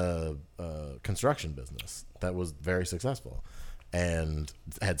had a construction business that was very successful, and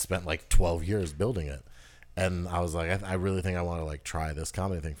had spent like 12 years building it, and I was like, I really think I want to like try this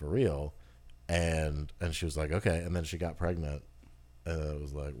comedy thing for real, and she was like, okay, and then she got pregnant. And it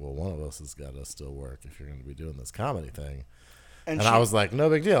was like, well, one of us has got to still work if you're going to be doing this comedy thing. And I was like, no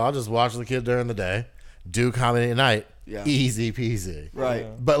big deal. I'll just watch the kid during the day, do comedy at night. Yeah. Easy peasy. Right.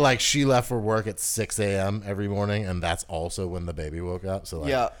 But like she left for work at 6 a.m. every morning, and that's also when the baby woke up. So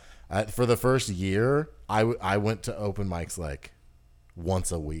like, Yeah. for the first year, I went to open mics like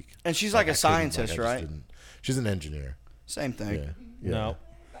once a week. And she's like a I couldn't, scientist, I just right? didn't- She's an engineer. Same thing. Yeah.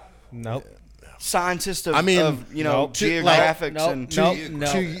 Nope. Scientist of, I mean, of nope. geographics Nope. and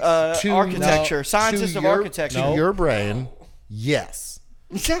Nope. To architecture. Scientist of architecture. To your brain, yes.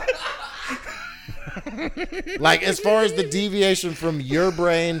 Like as far as the deviation from your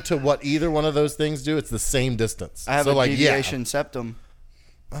brain to what either one of those things do, it's the same distance. I have so a like, deviation septum.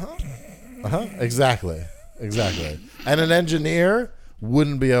 Exactly. And an engineer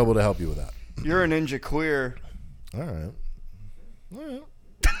wouldn't be able to help you with that. You're a ninja queer. All right.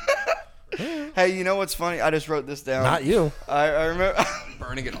 Hey, you know what's funny? I just wrote this down. Not you. I remember.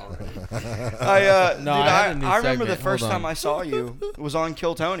 Burning it already. I have a new remember the segment. first Hold on. time I saw you was on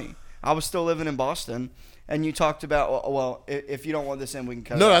Kill Tony. I was still living in Boston, and you talked about. Well, if you don't want this in, we can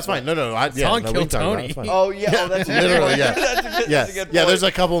cut. No, it out. that's fine. No. on we Kill can talk about it. Tony. It's fine. Oh yeah, oh, that's a good Literally, point. yeah. That's a Yeah, good yeah. point. There's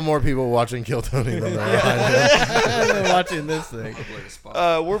a couple more people watching Kill Tony than there are. I've been watching this thing. Blur the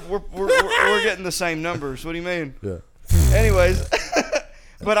spot. we're getting the same numbers. What do you mean? Yeah. Anyways,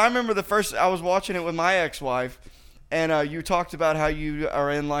 but I remember I was watching it with my ex-wife, and you talked about how you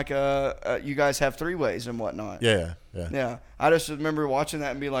are in like you guys have 3-ways and whatnot. Yeah. Yeah, I just remember watching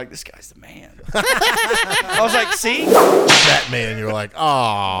that and be like, this guy's the man. I was like, see? That man, you're like,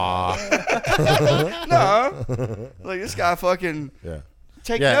 ah. No. Like, this guy fucking Yeah.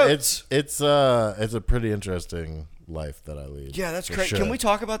 take Yeah, notes. it's a pretty interesting life that I lead. Yeah, that's for great. sure. Can we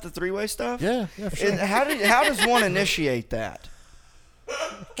talk about the 3-way stuff? Yeah, for sure. And how does one initiate that?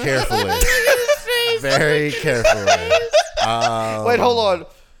 Carefully. Very carefully. Wait, hold on.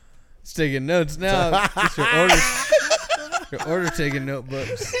 It's taking notes now. It's your order. Your order taking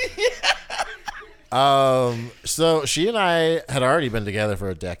notebooks. So she and I had already been together for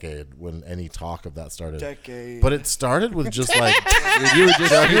a decade when any talk of that started. Decade. But it started with just like You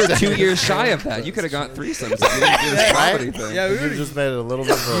were 2 years shy of that. You could have got threesomes if you didn't do this comedy thing. Yeah, you just made it a little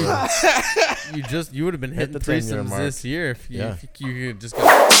bit further. you would have been hitting the 10-year threesomes mark. this year if you Yeah. if you could just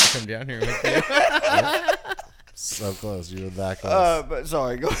come down here with you. So close. You were that close. But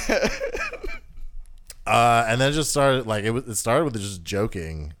sorry, go ahead. And then it just started like it started with just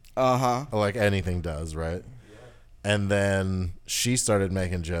joking, like anything does, right? And then she started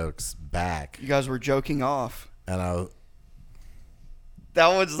making jokes back, You guys were joking off. and I was That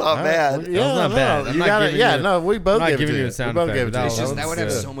one's not bad. Yeah, That was not bad. I'm You not got it. giving Yeah, you- no, we both I'm not gave it giving to you you. a sound We both effect, gave it but to you. It's just, that that would have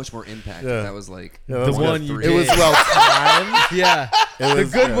good. so much more impact. Yeah. If that was like Yeah, The that was one good. you It was gave. well timed. Yeah. It The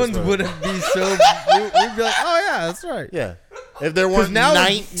was- good yeah, ones sorry. wouldn't be so. We'd be like, oh yeah, that's right. Yeah. If there Because weren't now,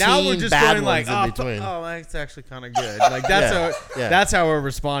 19 now we're just bad going like, ones oh, in between. oh, that's actually kind of good. Like that's Yeah, how yeah. that's how we're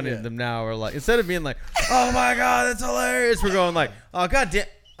responding to them now. We're like, instead of being like, oh my god, that's hilarious, we're going like, oh god damn,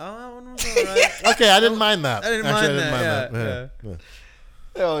 oh that one was alright. Okay, I didn't mind that. I didn't Actually, mind that, that. yeah.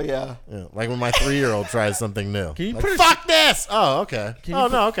 Oh yeah. Yeah. Like when my 3-year-old tries something new. Can you Like, put a- fuck this? Oh, okay. Can you Oh,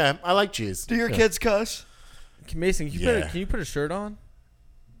 put- no, okay. I like cheese. Do your Yeah. kids cuss? Mason, Yeah. can you put a shirt on?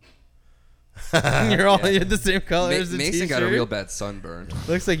 You're all you're the same color as the Mason t-shirt. got a real bad sunburn.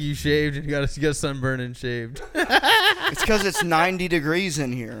 Looks like you shaved and you got sunburn and shaved. It's because it's 90 degrees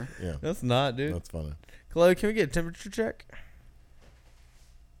in here. Yeah. That's not, dude. That's funny. Chloe, can we get a temperature check?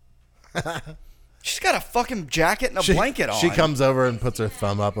 She's got a fucking jacket and a blanket on. She comes over and puts her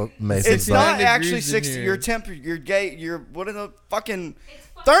thumb up Mason's It's nine not degrees actually in 60. here. Your temp, your gate, your what are the fucking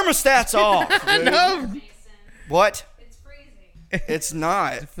thermostat's off? Dude. No. Mason. What? It's freezing. It's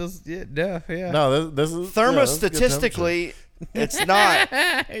not. It feels yeah. No, this is Thermostatistically, it's not.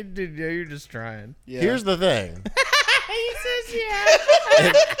 Dude, yeah, you're just trying. Yeah. Here's the thing. He says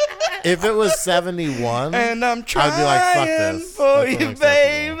yeah. If it was 71, and I'm trying I'd be like, fuck this. for That's you,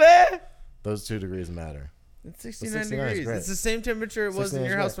 unacceptable. baby. those 2 degrees matter. It's 69 69 is degrees. great. It's the same temperature it was 69 in is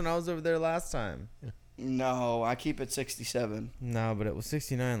your house great. when I was over there last time. No, I keep it 67. No, but it was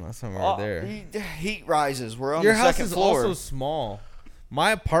 69 last time we were Oh, there. heat rises. We're on Your the house second is floor. also small.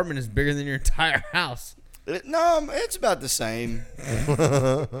 My apartment is bigger than your entire house. No, it's about the same.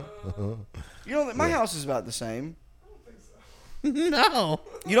 You know, my house is about the same. No.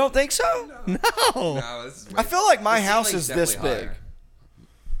 You don't think so? No. No, this is I feel like my this house ceiling's is this definitely big. higher.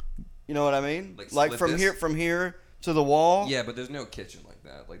 You know what I mean? Like Like split from this? here to the wall. Yeah, but there's no kitchen like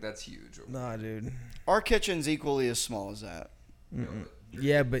that. Like that's huge. Nah, dude. Our kitchen's equally as small as that.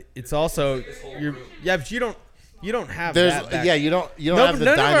 Yeah, but it's also but you don't have There's that back. you don't No, have the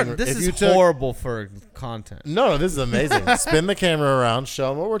none of dining our, room. this If is you took- horrible for content. No, this is amazing. Spin the camera around, show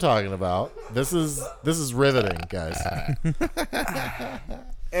them what we're talking about. This is riveting, guys.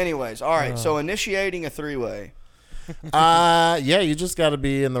 Anyways, all right. So initiating a three-way. Yeah, you just got to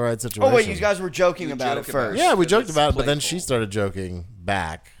be in the right situation. Oh wait, you guys were joking You about it joke about first. it. Yeah, we Because joked it's about it, but then she playful. started joking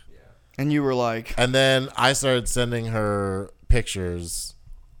back. And you were like, And then I started sending her pictures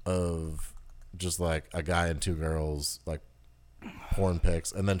of just like a guy and 2 girls, like porn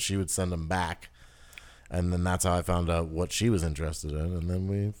pics, and then she would send them back. And then that's how I found out what she was interested in, and then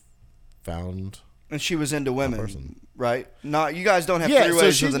we found and she was into women, person. right? Not you guys don't have yeah,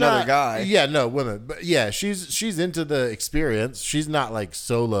 three-ways she's with another not- guy. Yeah, no, women. But yeah, she's into the experience. She's not like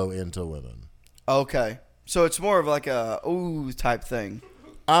solo into women. Okay. So it's more of like a ooh type thing.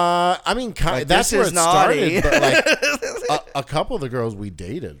 I mean, Like, that's this where is it naughty. started. But like a couple of the girls we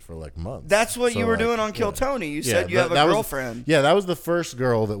dated for like months. That's what So, you were like, doing on Kill yeah. Tony. You Yeah, said you that- have a that was- girlfriend. Yeah, that was the first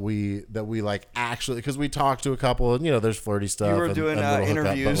girl that we like actually, because we talked to a couple, and there's flirty stuff. were and, doing, and little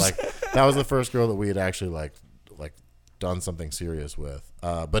hookup, interviews. but like that was the first girl that we had actually like done something serious with.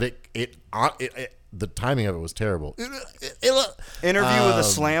 But it the timing of it was terrible. Interview with a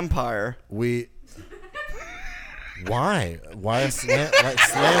slampire. We why a slam? Like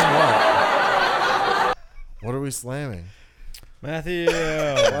slam what? What are we slamming? Matthew.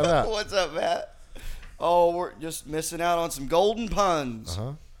 Why not? What's up, Matt? Oh, we're just missing out on some golden puns.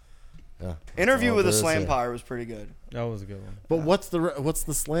 Yeah. Interview That's all with a there is here. slampire was pretty good. That was a good one. But what's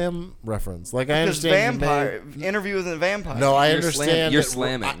the slam reference? Like I Because understand. vampire interview with a vampire. No, I You're understand. you're that-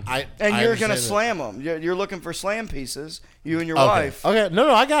 slamming. and I you're gonna understand that. slam them. You're looking for slam pieces. You and your Okay. wife. Okay.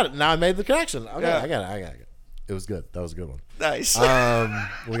 No, I got it. Now I made the connection. Okay, Yeah. I got it. It was good. That was a good one. Nice.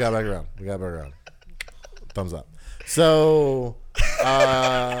 We got back around. Thumbs up. So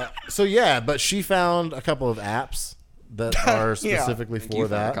yeah, but she found a couple of apps that are Yeah. specifically I think for you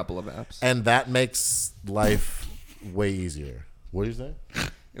found that, a couple of apps. and that makes life way easier. What do you say?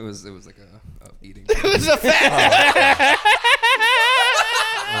 It was like a eating. it was a fact.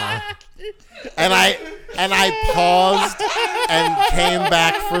 And I paused and came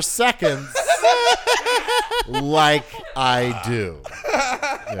back for seconds, like I do.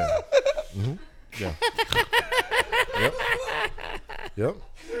 Yeah. Mm-hmm. Yeah. Yep. Yep.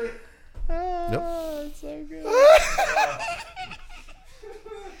 Yep. So good.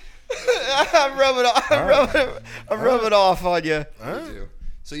 I'm I'm rubbing off on you. You do.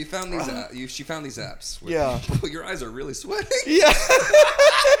 So you found these. She found these apps. Yeah. Your eyes are really sweating. Yeah.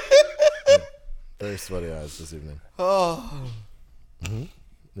 Very sweaty eyes this evening. Oh.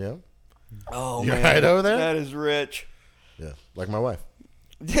 Yeah. Oh, You're man. right over there? That is rich. Yeah. Like my wife.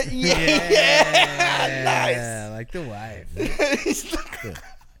 Yeah. Yeah, like the wife.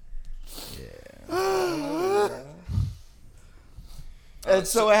 And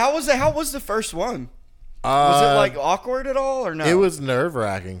so how was the first one? Was it like awkward at all or no? It was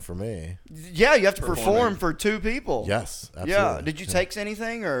nerve-wracking for me. Yeah, you have to perform for 2 people. Yes, absolutely. Yeah. Did you take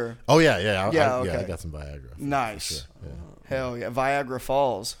anything or? Oh, yeah. Yeah, I okay. got some Viagra. Nice. Sure. Yeah. Hell yeah. Viagra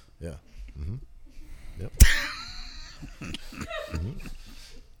Falls. Yeah. Mm-hmm. Yep.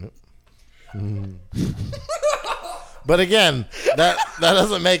 But again, that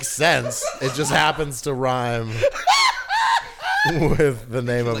doesn't make sense. It just happens to rhyme with the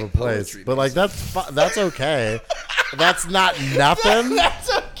name of a place. But like that's okay. That's not nothing. That's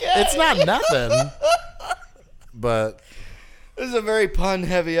okay. It's not nothing. But This is a very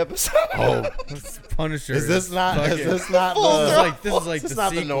pun-heavy episode. oh, Punisher. is this not fucking- this is not This is like this the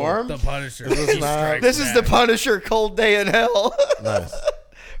not the sequel, norm? The Punisher. Is this He not- strikes This is the back. Punisher Cold Day in Hell. nice?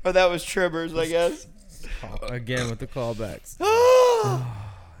 Or that was Tribbers, I guess. Again with the callbacks. Oh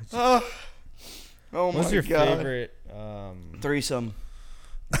my What's your God. favorite? Threesome.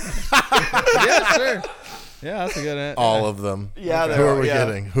 Yeah, sure. Yeah, that's a good answer. All of them. Yeah, Who there are we yeah.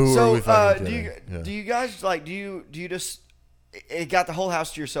 kidding? Who so, are we fucking do kidding? you Yeah. do you guys like do you just it got the whole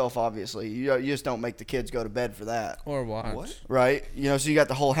house to yourself? Obviously, you just don't make the kids go to bed for that, Or watch. What? right? You know, so you got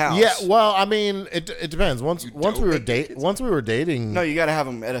the whole house. Yeah, well, I mean, it depends. Once we don't were make the kids- once we were dating. No, you got to have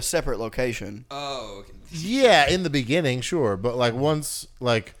them at a separate location. Oh, okay. Yeah, in the beginning, sure, but once we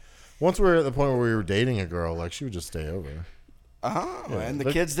were at the point where we were dating a girl, like she would just stay over. Oh, Yeah, and the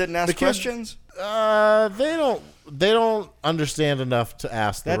but kids didn't ask the kids- questions. They don't understand enough to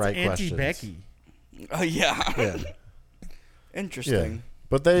ask the That's right Auntie questions. Becky. Oh yeah, Yeah, interesting. yeah.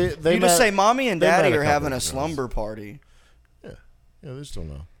 But they You just met- say, "Mommy and they met Daddy a are couple having of a girls. slumber party." Yeah, they just don't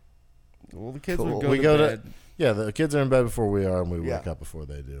know. Well, the kids Cool. would go We to go to- bed. Yeah, the kids are in bed before we are, and we Yeah. wake up before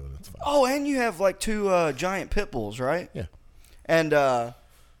they do, and it's fine. Oh, and you have like 2 giant pit bulls, right? Yeah. And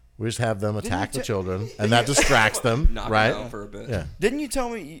We just have them attack you the ta- children, and that distracts them, Knock 'em right? out for a bit. Yeah, didn't you tell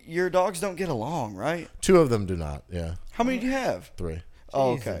me your dogs don't get along, right? 2 of them do not. Yeah, How many do you have? 3.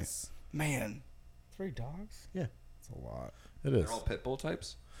 Oh, okay. Jesus. Man. 3 dogs? Yeah, That's a lot. it is. They're all pit bull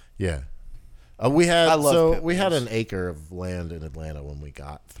types. Yeah. We had I love pit we had bulls. an acre of land in Atlanta when we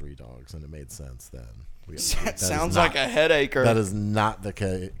got 3 dogs, and it made sense then. That sounds like a headacher. That is not the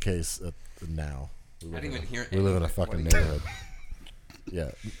case now. I didn't even hear We live in a anything. fucking What do you- neighborhood.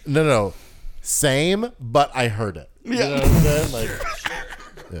 Yeah. No. Same, but I heard it. You Yeah. know what I'm saying? Like,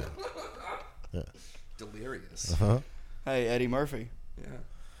 yeah. Delirious. Uh-huh. Hey, Eddie Murphy. Yeah.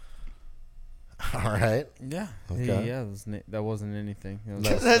 All right. Yeah. Okay. Yeah, that wasn't anything. It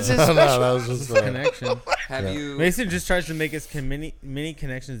was That's his No, special. that was just connection. Have you Mason just tries to make as many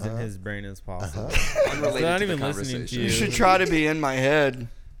connections in his brain as possible. unrelated They're not to the even listening to conversation? You should try to be in my head.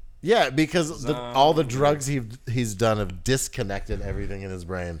 Yeah, because all the drugs he's done have disconnected everything in his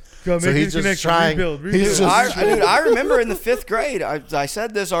brain. Go, so make he's this just connection. trying. Rebuild. He's just I remember in the 5th grade, I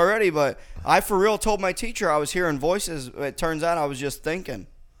said this already, but I for real told my teacher I was hearing voices. It turns out I was just thinking.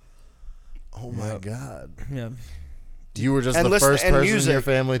 oh my god. Yeah. You were just And the listen- first and person in music. your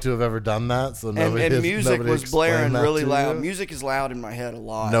family to have ever done that. So And, nobody and has- music nobody was explained blaring that really to loud. you? Music is loud in my head a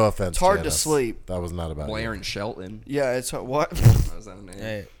lot. No offense. It's hard to Janice. sleep. That was not about Blair you. and Shelton. Yeah, it's what? That was that a name?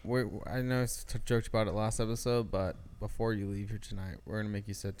 Hey, I know I joked about it last episode, but before you leave here tonight, we're gonna make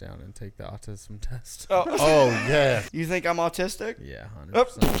you sit down and take the autism test. Oh yeah. You think I'm autistic? Yeah, Oh.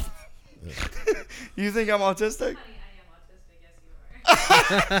 100%. You think I'm autistic? Honey, I am autistic.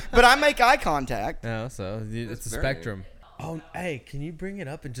 Yes, you are. But I make eye contact. Yeah, so it's a very- spectrum. Oh, hey, can you bring it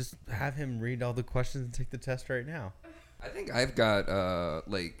up and just have him read all the questions and take the test right now? I think I've got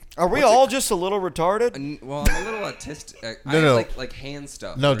like. Are we what's all it- just a little retarded? Well, I'm a little autistic. I No. have like hand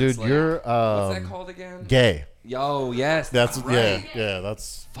stuff. No, where it's dude, like- you're What's that called again? gay. Yo, yes. That's right. yeah.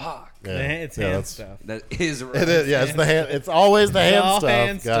 That's Fuck. yeah. It's yeah, hand that's- stuff. That is right. It is. Yeah, it's the hand. It's always the hand all stuff,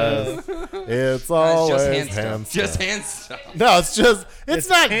 hand guys. It's Guys, always just hand, hand stuff. stuff. Just hand stuff. No, it's just. It's It's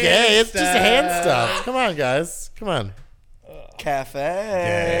not hand gay. It's just hand stuff. stuff. Come on, guys. Come on. Cafe.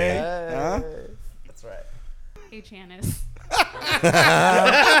 Gay. Huh? Hey, Janice.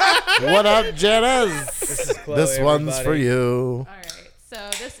 What up, Janice? This Chloe, one's for everybody. you. All right. So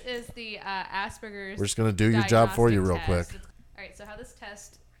this is the Asperger's. We're just gonna do your job for you real diagnostic quick. test. All right. So how this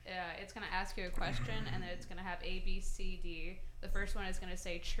test? It's gonna ask you a question, and then it's gonna have A, B, C, D. The first one is gonna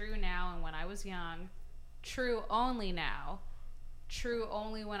say true now and when I was young. true only now, true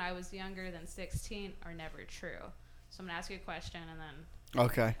only when I was younger than 16, or never true. So I'm going to ask you a question and then...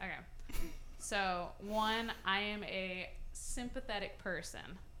 Okay. Okay. So, 1, I am a sympathetic person.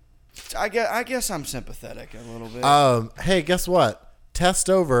 I guess I'm sympathetic a little bit. Hey, guess what? Test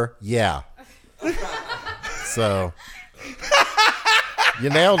over. Yeah. So you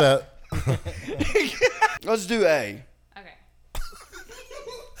nailed it. Let's do A. Okay.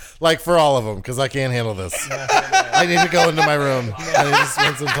 Like for all of them, because I can't handle this. I need to go into my room. I need to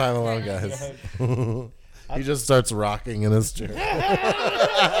spend some time alone, guys. He just starts rocking in his chair. He's stimming,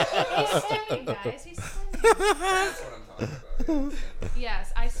 guys. He's stimming. That's what I'm talking about.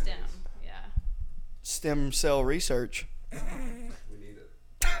 Yes, I stem. Yeah. Stem cell research. We need it.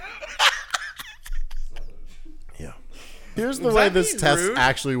 Yeah. Here's the Was way I this being test rude?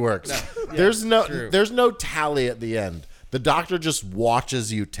 actually works. Yeah, there's true. no tally at the end. The doctor just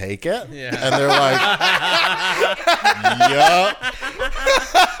watches you take it, Yeah. and they're like, "Yup."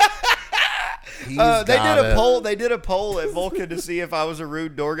 They did a poll. They did a poll at Vulcan to see if I was a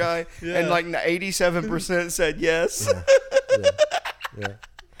rude door guy, and like 87% said yes. Yeah.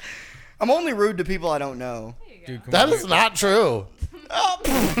 I'm only rude to people I don't know. There you go. Dude, come That on. is not true.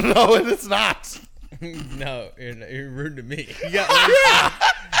 No, it is not. No, you're rude to me. You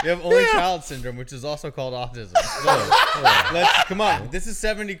have only child syndrome, which is also called autism. So, let's come on. This is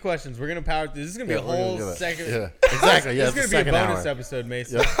 70 questions. We're gonna power through. This is gonna be a we're gonna whole do it. second. Yeah, exactly. Yeah, This is it's gonna the be a second bonus hour. episode,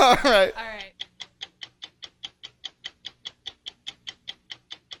 Mason. Yep. All right. All right.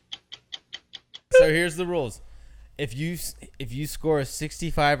 So here's the rules. If you score a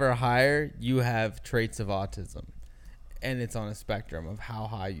 65 or higher, you have traits of autism, and it's on a spectrum of how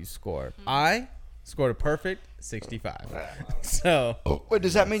high you score. I scored a perfect 65. So Wait,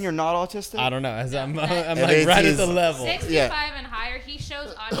 does that mean you're not autistic? I don't know. As I'm like it's- right at he's- the level. 65 and higher, he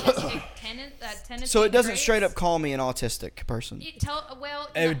shows autistic tendency. So it doesn't traits. straight up call me an autistic person. Well,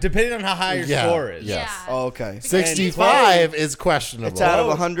 Depending on how high your Yeah, score is. yeah. yeah. Oh, okay. 65 is questionable. It's out of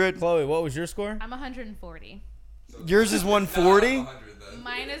 100. Chloe, what was your score? I'm 140. Yours is 140.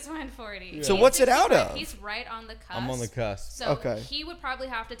 Mine is 140. So He's what's it out 65. of? He's right on the cusp. I'm on the cusp. So Okay. he would probably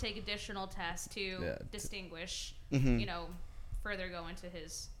have to take additional tests to Yeah. distinguish, Mm-hmm. further go into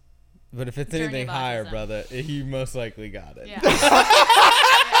his. But if it's Journey anything of higher, autism. brother, you most likely got it. Yeah. All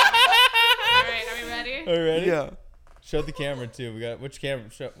right, are we ready? Are you ready? Yeah. Show the camera too. We got which camera?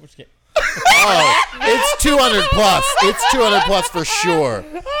 Which camera? Oh, it's 200 plus. It's 200 plus for sure.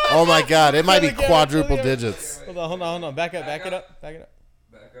 Oh my God, it might be quadruple digits. Hold on. Back it up. Back up.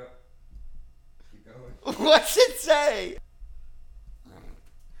 Keep going. What's it say?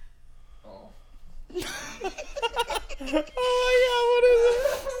 Oh. Oh my God, what is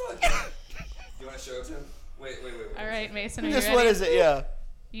it? You want to show it to him? Wait. All right, Mason, are you Just ready? what is it? Yeah.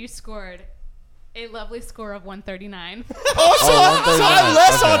 You scored a lovely score of 139. Oh, so I'm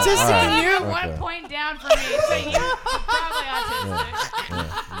less Okay, autistic all right. than you. You're 1 point down from me, so you're probably autistic.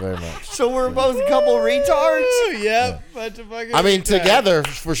 Yeah, very much. So we're both a couple retards. Yep. Bunch of fucking I mean, retards. together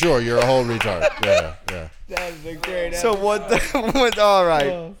for sure, you're a whole retard. Yeah. That is a great. So what? All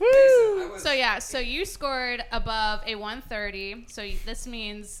right. So you scored above a 130. So this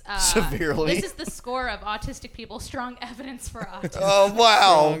means Severely. This is the score of autistic people. Strong evidence for autism. Oh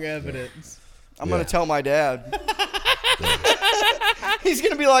wow. Strong evidence. I'm gonna tell my dad. He's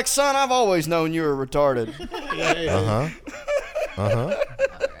gonna be like, son, I've always known you were retarded. Uh huh. All right,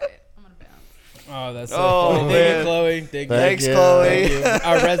 I'm gonna bounce. Oh, that's so Oh, funny. Thank man. you, Chloe. Thank you. Thanks, you. Chloe. Thank you.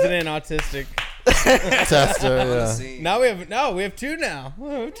 Our resident autistic. Tester. Yeah. Now we have two now. We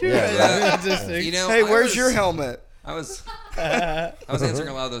have two Yeah. resident autistic. You know, Hey, I where's was- your helmet? I was answering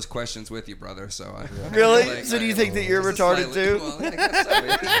a lot of those questions with you, brother. So I Really? like, So do you think that you're this is retarded slightly- too? Well, I guess so,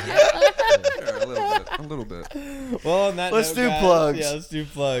 maybe. Yeah. Sure, a little bit. Well, on that Let's note, do guys, plugs. Yeah, let's do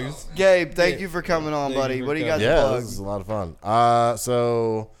plugs. Gabe, thank you for coming on, Thank you buddy. for What do you got coming. to Yeah, plug? this is a lot of fun.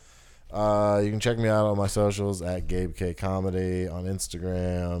 You can check me out on my socials at Gabe K Comedy on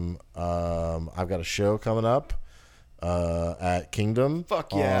Instagram. I've got a show coming up at Kingdom.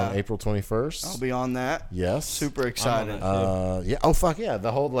 Fuck yeah. On April 21st. I'll be on that. Yes. Super excited. Yeah. Oh fuck yeah.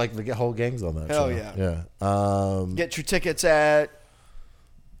 The whole gang's on that. Hell show. yeah. Yeah. Get your tickets at.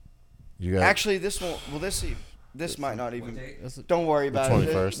 You got Actually, this won't. Well, this might not even. date? Don't worry the about it.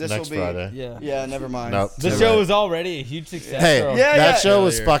 21st This next will be. Friday. Yeah. Yeah, never mind. Nope. The Too show bad. was already a huge success. Hey, bro. Yeah, that yeah. show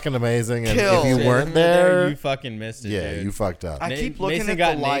was Earlier. fucking amazing, and Killed. if you Yeah, weren't there, you fucking missed it. yeah, dude. you fucked up. I Na- keep looking Mason at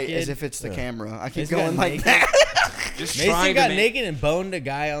got the light naked. as if it's the camera. I keep Mason got going like naked. that. Just Mason trying got to make, naked and boned a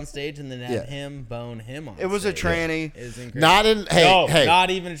guy on stage, and then had Yeah. him bone him on. It was a stage. tranny. It was incredible. Not in. Hey, no, hey. not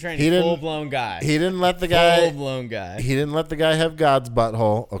even a tranny. he didn't- Full blown guy. He didn't let the Full guy. blown guy. He didn't let the guy have God's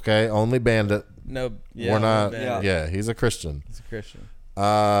butthole. Okay, only Bandit. No, yeah, We're not. no, Yeah, he's a Christian. He's a Christian.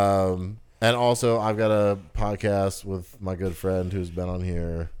 And also, I've got a podcast with my good friend who's been on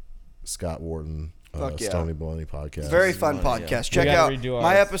here, Scott Wharton. Fuck yeah. Stony Baloney podcast. Very fun podcast. Check gotta out redo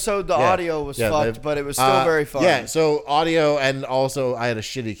my ours. episode. The Yeah. audio was Yeah, fucked, but it was still very fun. Yeah, so audio, and also I had a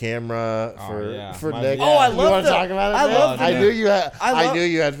shitty camera for My- Nick. yeah. Oh, I You love want the- to talk about it? I Nick? love the I new- knew you had. I I love- knew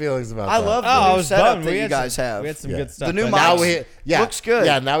you had feelings about I that. love Oh, the I new was setup bummed. that We you had guys some, have. We had some Yeah. good stuff. The new but mic- Now Mics we looks good.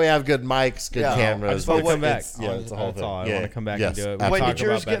 Yeah, now we have good mics, good Yeah. cameras. I just want to It's- come back. it's- Yeah, it's a whole That's thing. all. I Yeah. want to come back Yes, and do it. absolutely. Wait, Talk did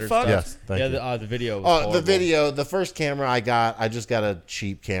yours about get better fucked? stuff. Yes, thank yeah, you. the video was Oh, horrible. the video, the first camera I got, I just got a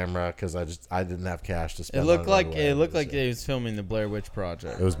cheap camera because I didn't have cash to It spend. looked on like right away. it looked like they was filming the Blair Witch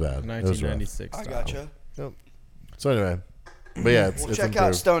Project. It was bad. It was rough. 1996. I style. gotcha. Yep. So anyway, but yeah, it's Well, it's check improved.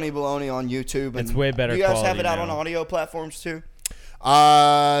 out Stony Baloney on YouTube. And It's way better Do you guys have quality it out now. on audio platforms too?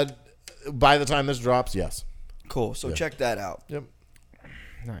 By the time this drops, yes. Cool. So Yeah. check that out. Yep.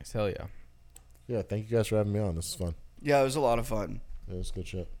 Nice, hell yeah. Yeah. Thank you guys for having me on. This is fun. Yeah, it was a lot of fun. It was good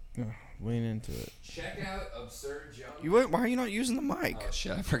shit. Lean into it. Check out Absurd Junk. Why are you not using the mic? Oh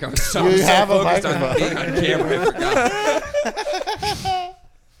shit! I forgot. I was so, You so have a focused on microphone. being on camera. I forgot.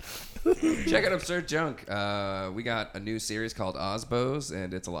 Check out Absurd Junk. We got a new series called Osbos,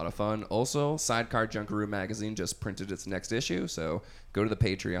 and it's a lot of fun. Also, Sidecar Junkaroo magazine just printed its next issue, so go to the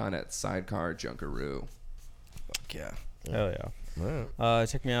Patreon at Sidecar Junkaroo. Fuck yeah. Hell yeah. All right.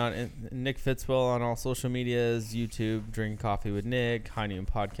 Check me out, Nick Fitzwell, on all social medias, YouTube, Drink Coffee with Nick, High Noon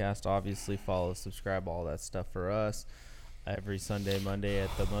Podcast. Obviously, follow, subscribe, all that stuff for us. Every Sunday, Monday at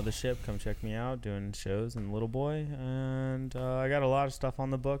the Mothership. Come check me out, doing shows in Little Boy. And I got a lot of stuff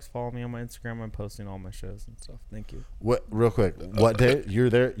on the books. Follow me on my Instagram. I'm posting all my shows and stuff. Thank you. What? Real quick. What day you're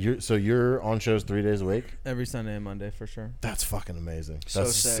there? You're on shows 3 days a week. Every Sunday and Monday for sure. That's fucking amazing. So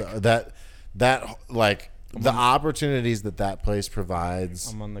That's sick. That like the opportunities that place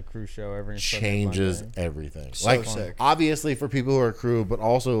provides I'm on the crew show every changes Sunday, Monday. everything. So like sick. obviously for people who are crew, but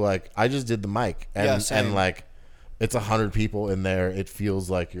also like I just did the mic and Yeah, same. and like it's 100 people in there. It feels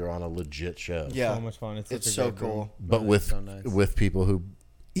like you're on a legit show. Yeah. So much fun. It's, such It's a so great cool. room, But it's with so nice. with people who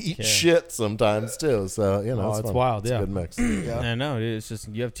eat Care. shit sometimes too. So you know, Oh, it's it's fun. wild, It's yeah. a good mix. Yeah. I know, dude. It's just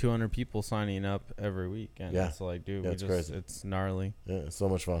you have 200 people signing up every week, and Yeah. it's like, dude, Yeah, it's crazy. it's gnarly. Yeah, it's so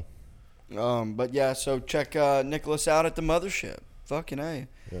much fun. But yeah, so check Nicholas out at the Mothership. Fucking A.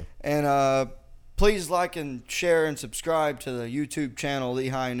 Yeah. And please like and share and subscribe to the YouTube channel, The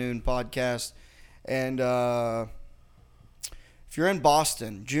High Noon Podcast. And if you're in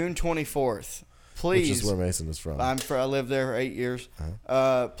Boston, June 24th, please. Which is where Mason is from. I lived there for 8 years.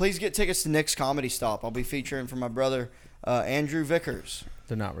 Please get tickets to Nick's Comedy Stop. I'll be featuring for my brother, Andrew Vickers,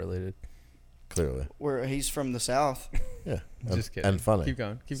 They're not related. Clearly. where he's from the South. Yeah. Just kidding. And funny. Keep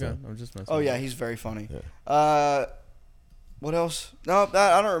going. Keep So- going. I'm just messing. Oh with yeah, you. he's very funny. Yeah. What else? No,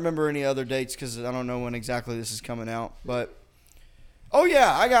 I don't remember any other dates because I don't know when exactly this is coming out. But oh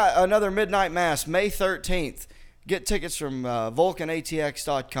yeah, I got another Midnight Mass, May 13th. Get tickets from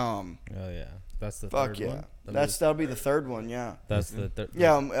VulcanATX.com. Oh yeah, that's the Fuck third yeah, one. that'll be the third one. Yeah. That's the third.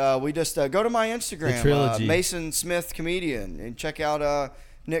 Yeah, we just go to my Instagram, trilogy. Mason Smith Comedian, and check out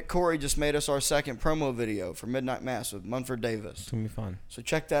Nick Corey just made us our second promo video for Midnight Mass with Munford Davis. It's gonna be fun. So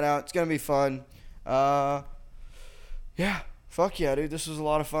check that out. It's gonna be fun. Yeah, fuck yeah, dude. This was a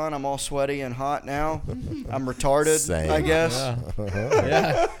lot of fun. I'm all sweaty and hot now. I'm retarded, Same. I guess. Yeah,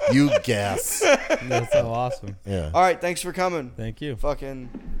 yeah. You guess. That's so awesome. Yeah. All right, thanks for coming. Thank you. Fucking.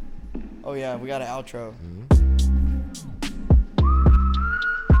 Oh yeah, we got an outro.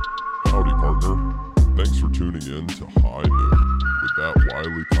 Howdy, partner. Thanks for tuning in to High Noon with that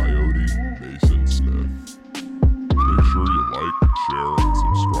wily coyote, Mason Smith. Make sure you like, share, and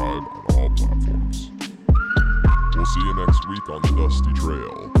subscribe on all platforms. We'll see you next week on the Dusty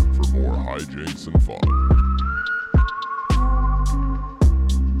Trail for more hijinks and fun.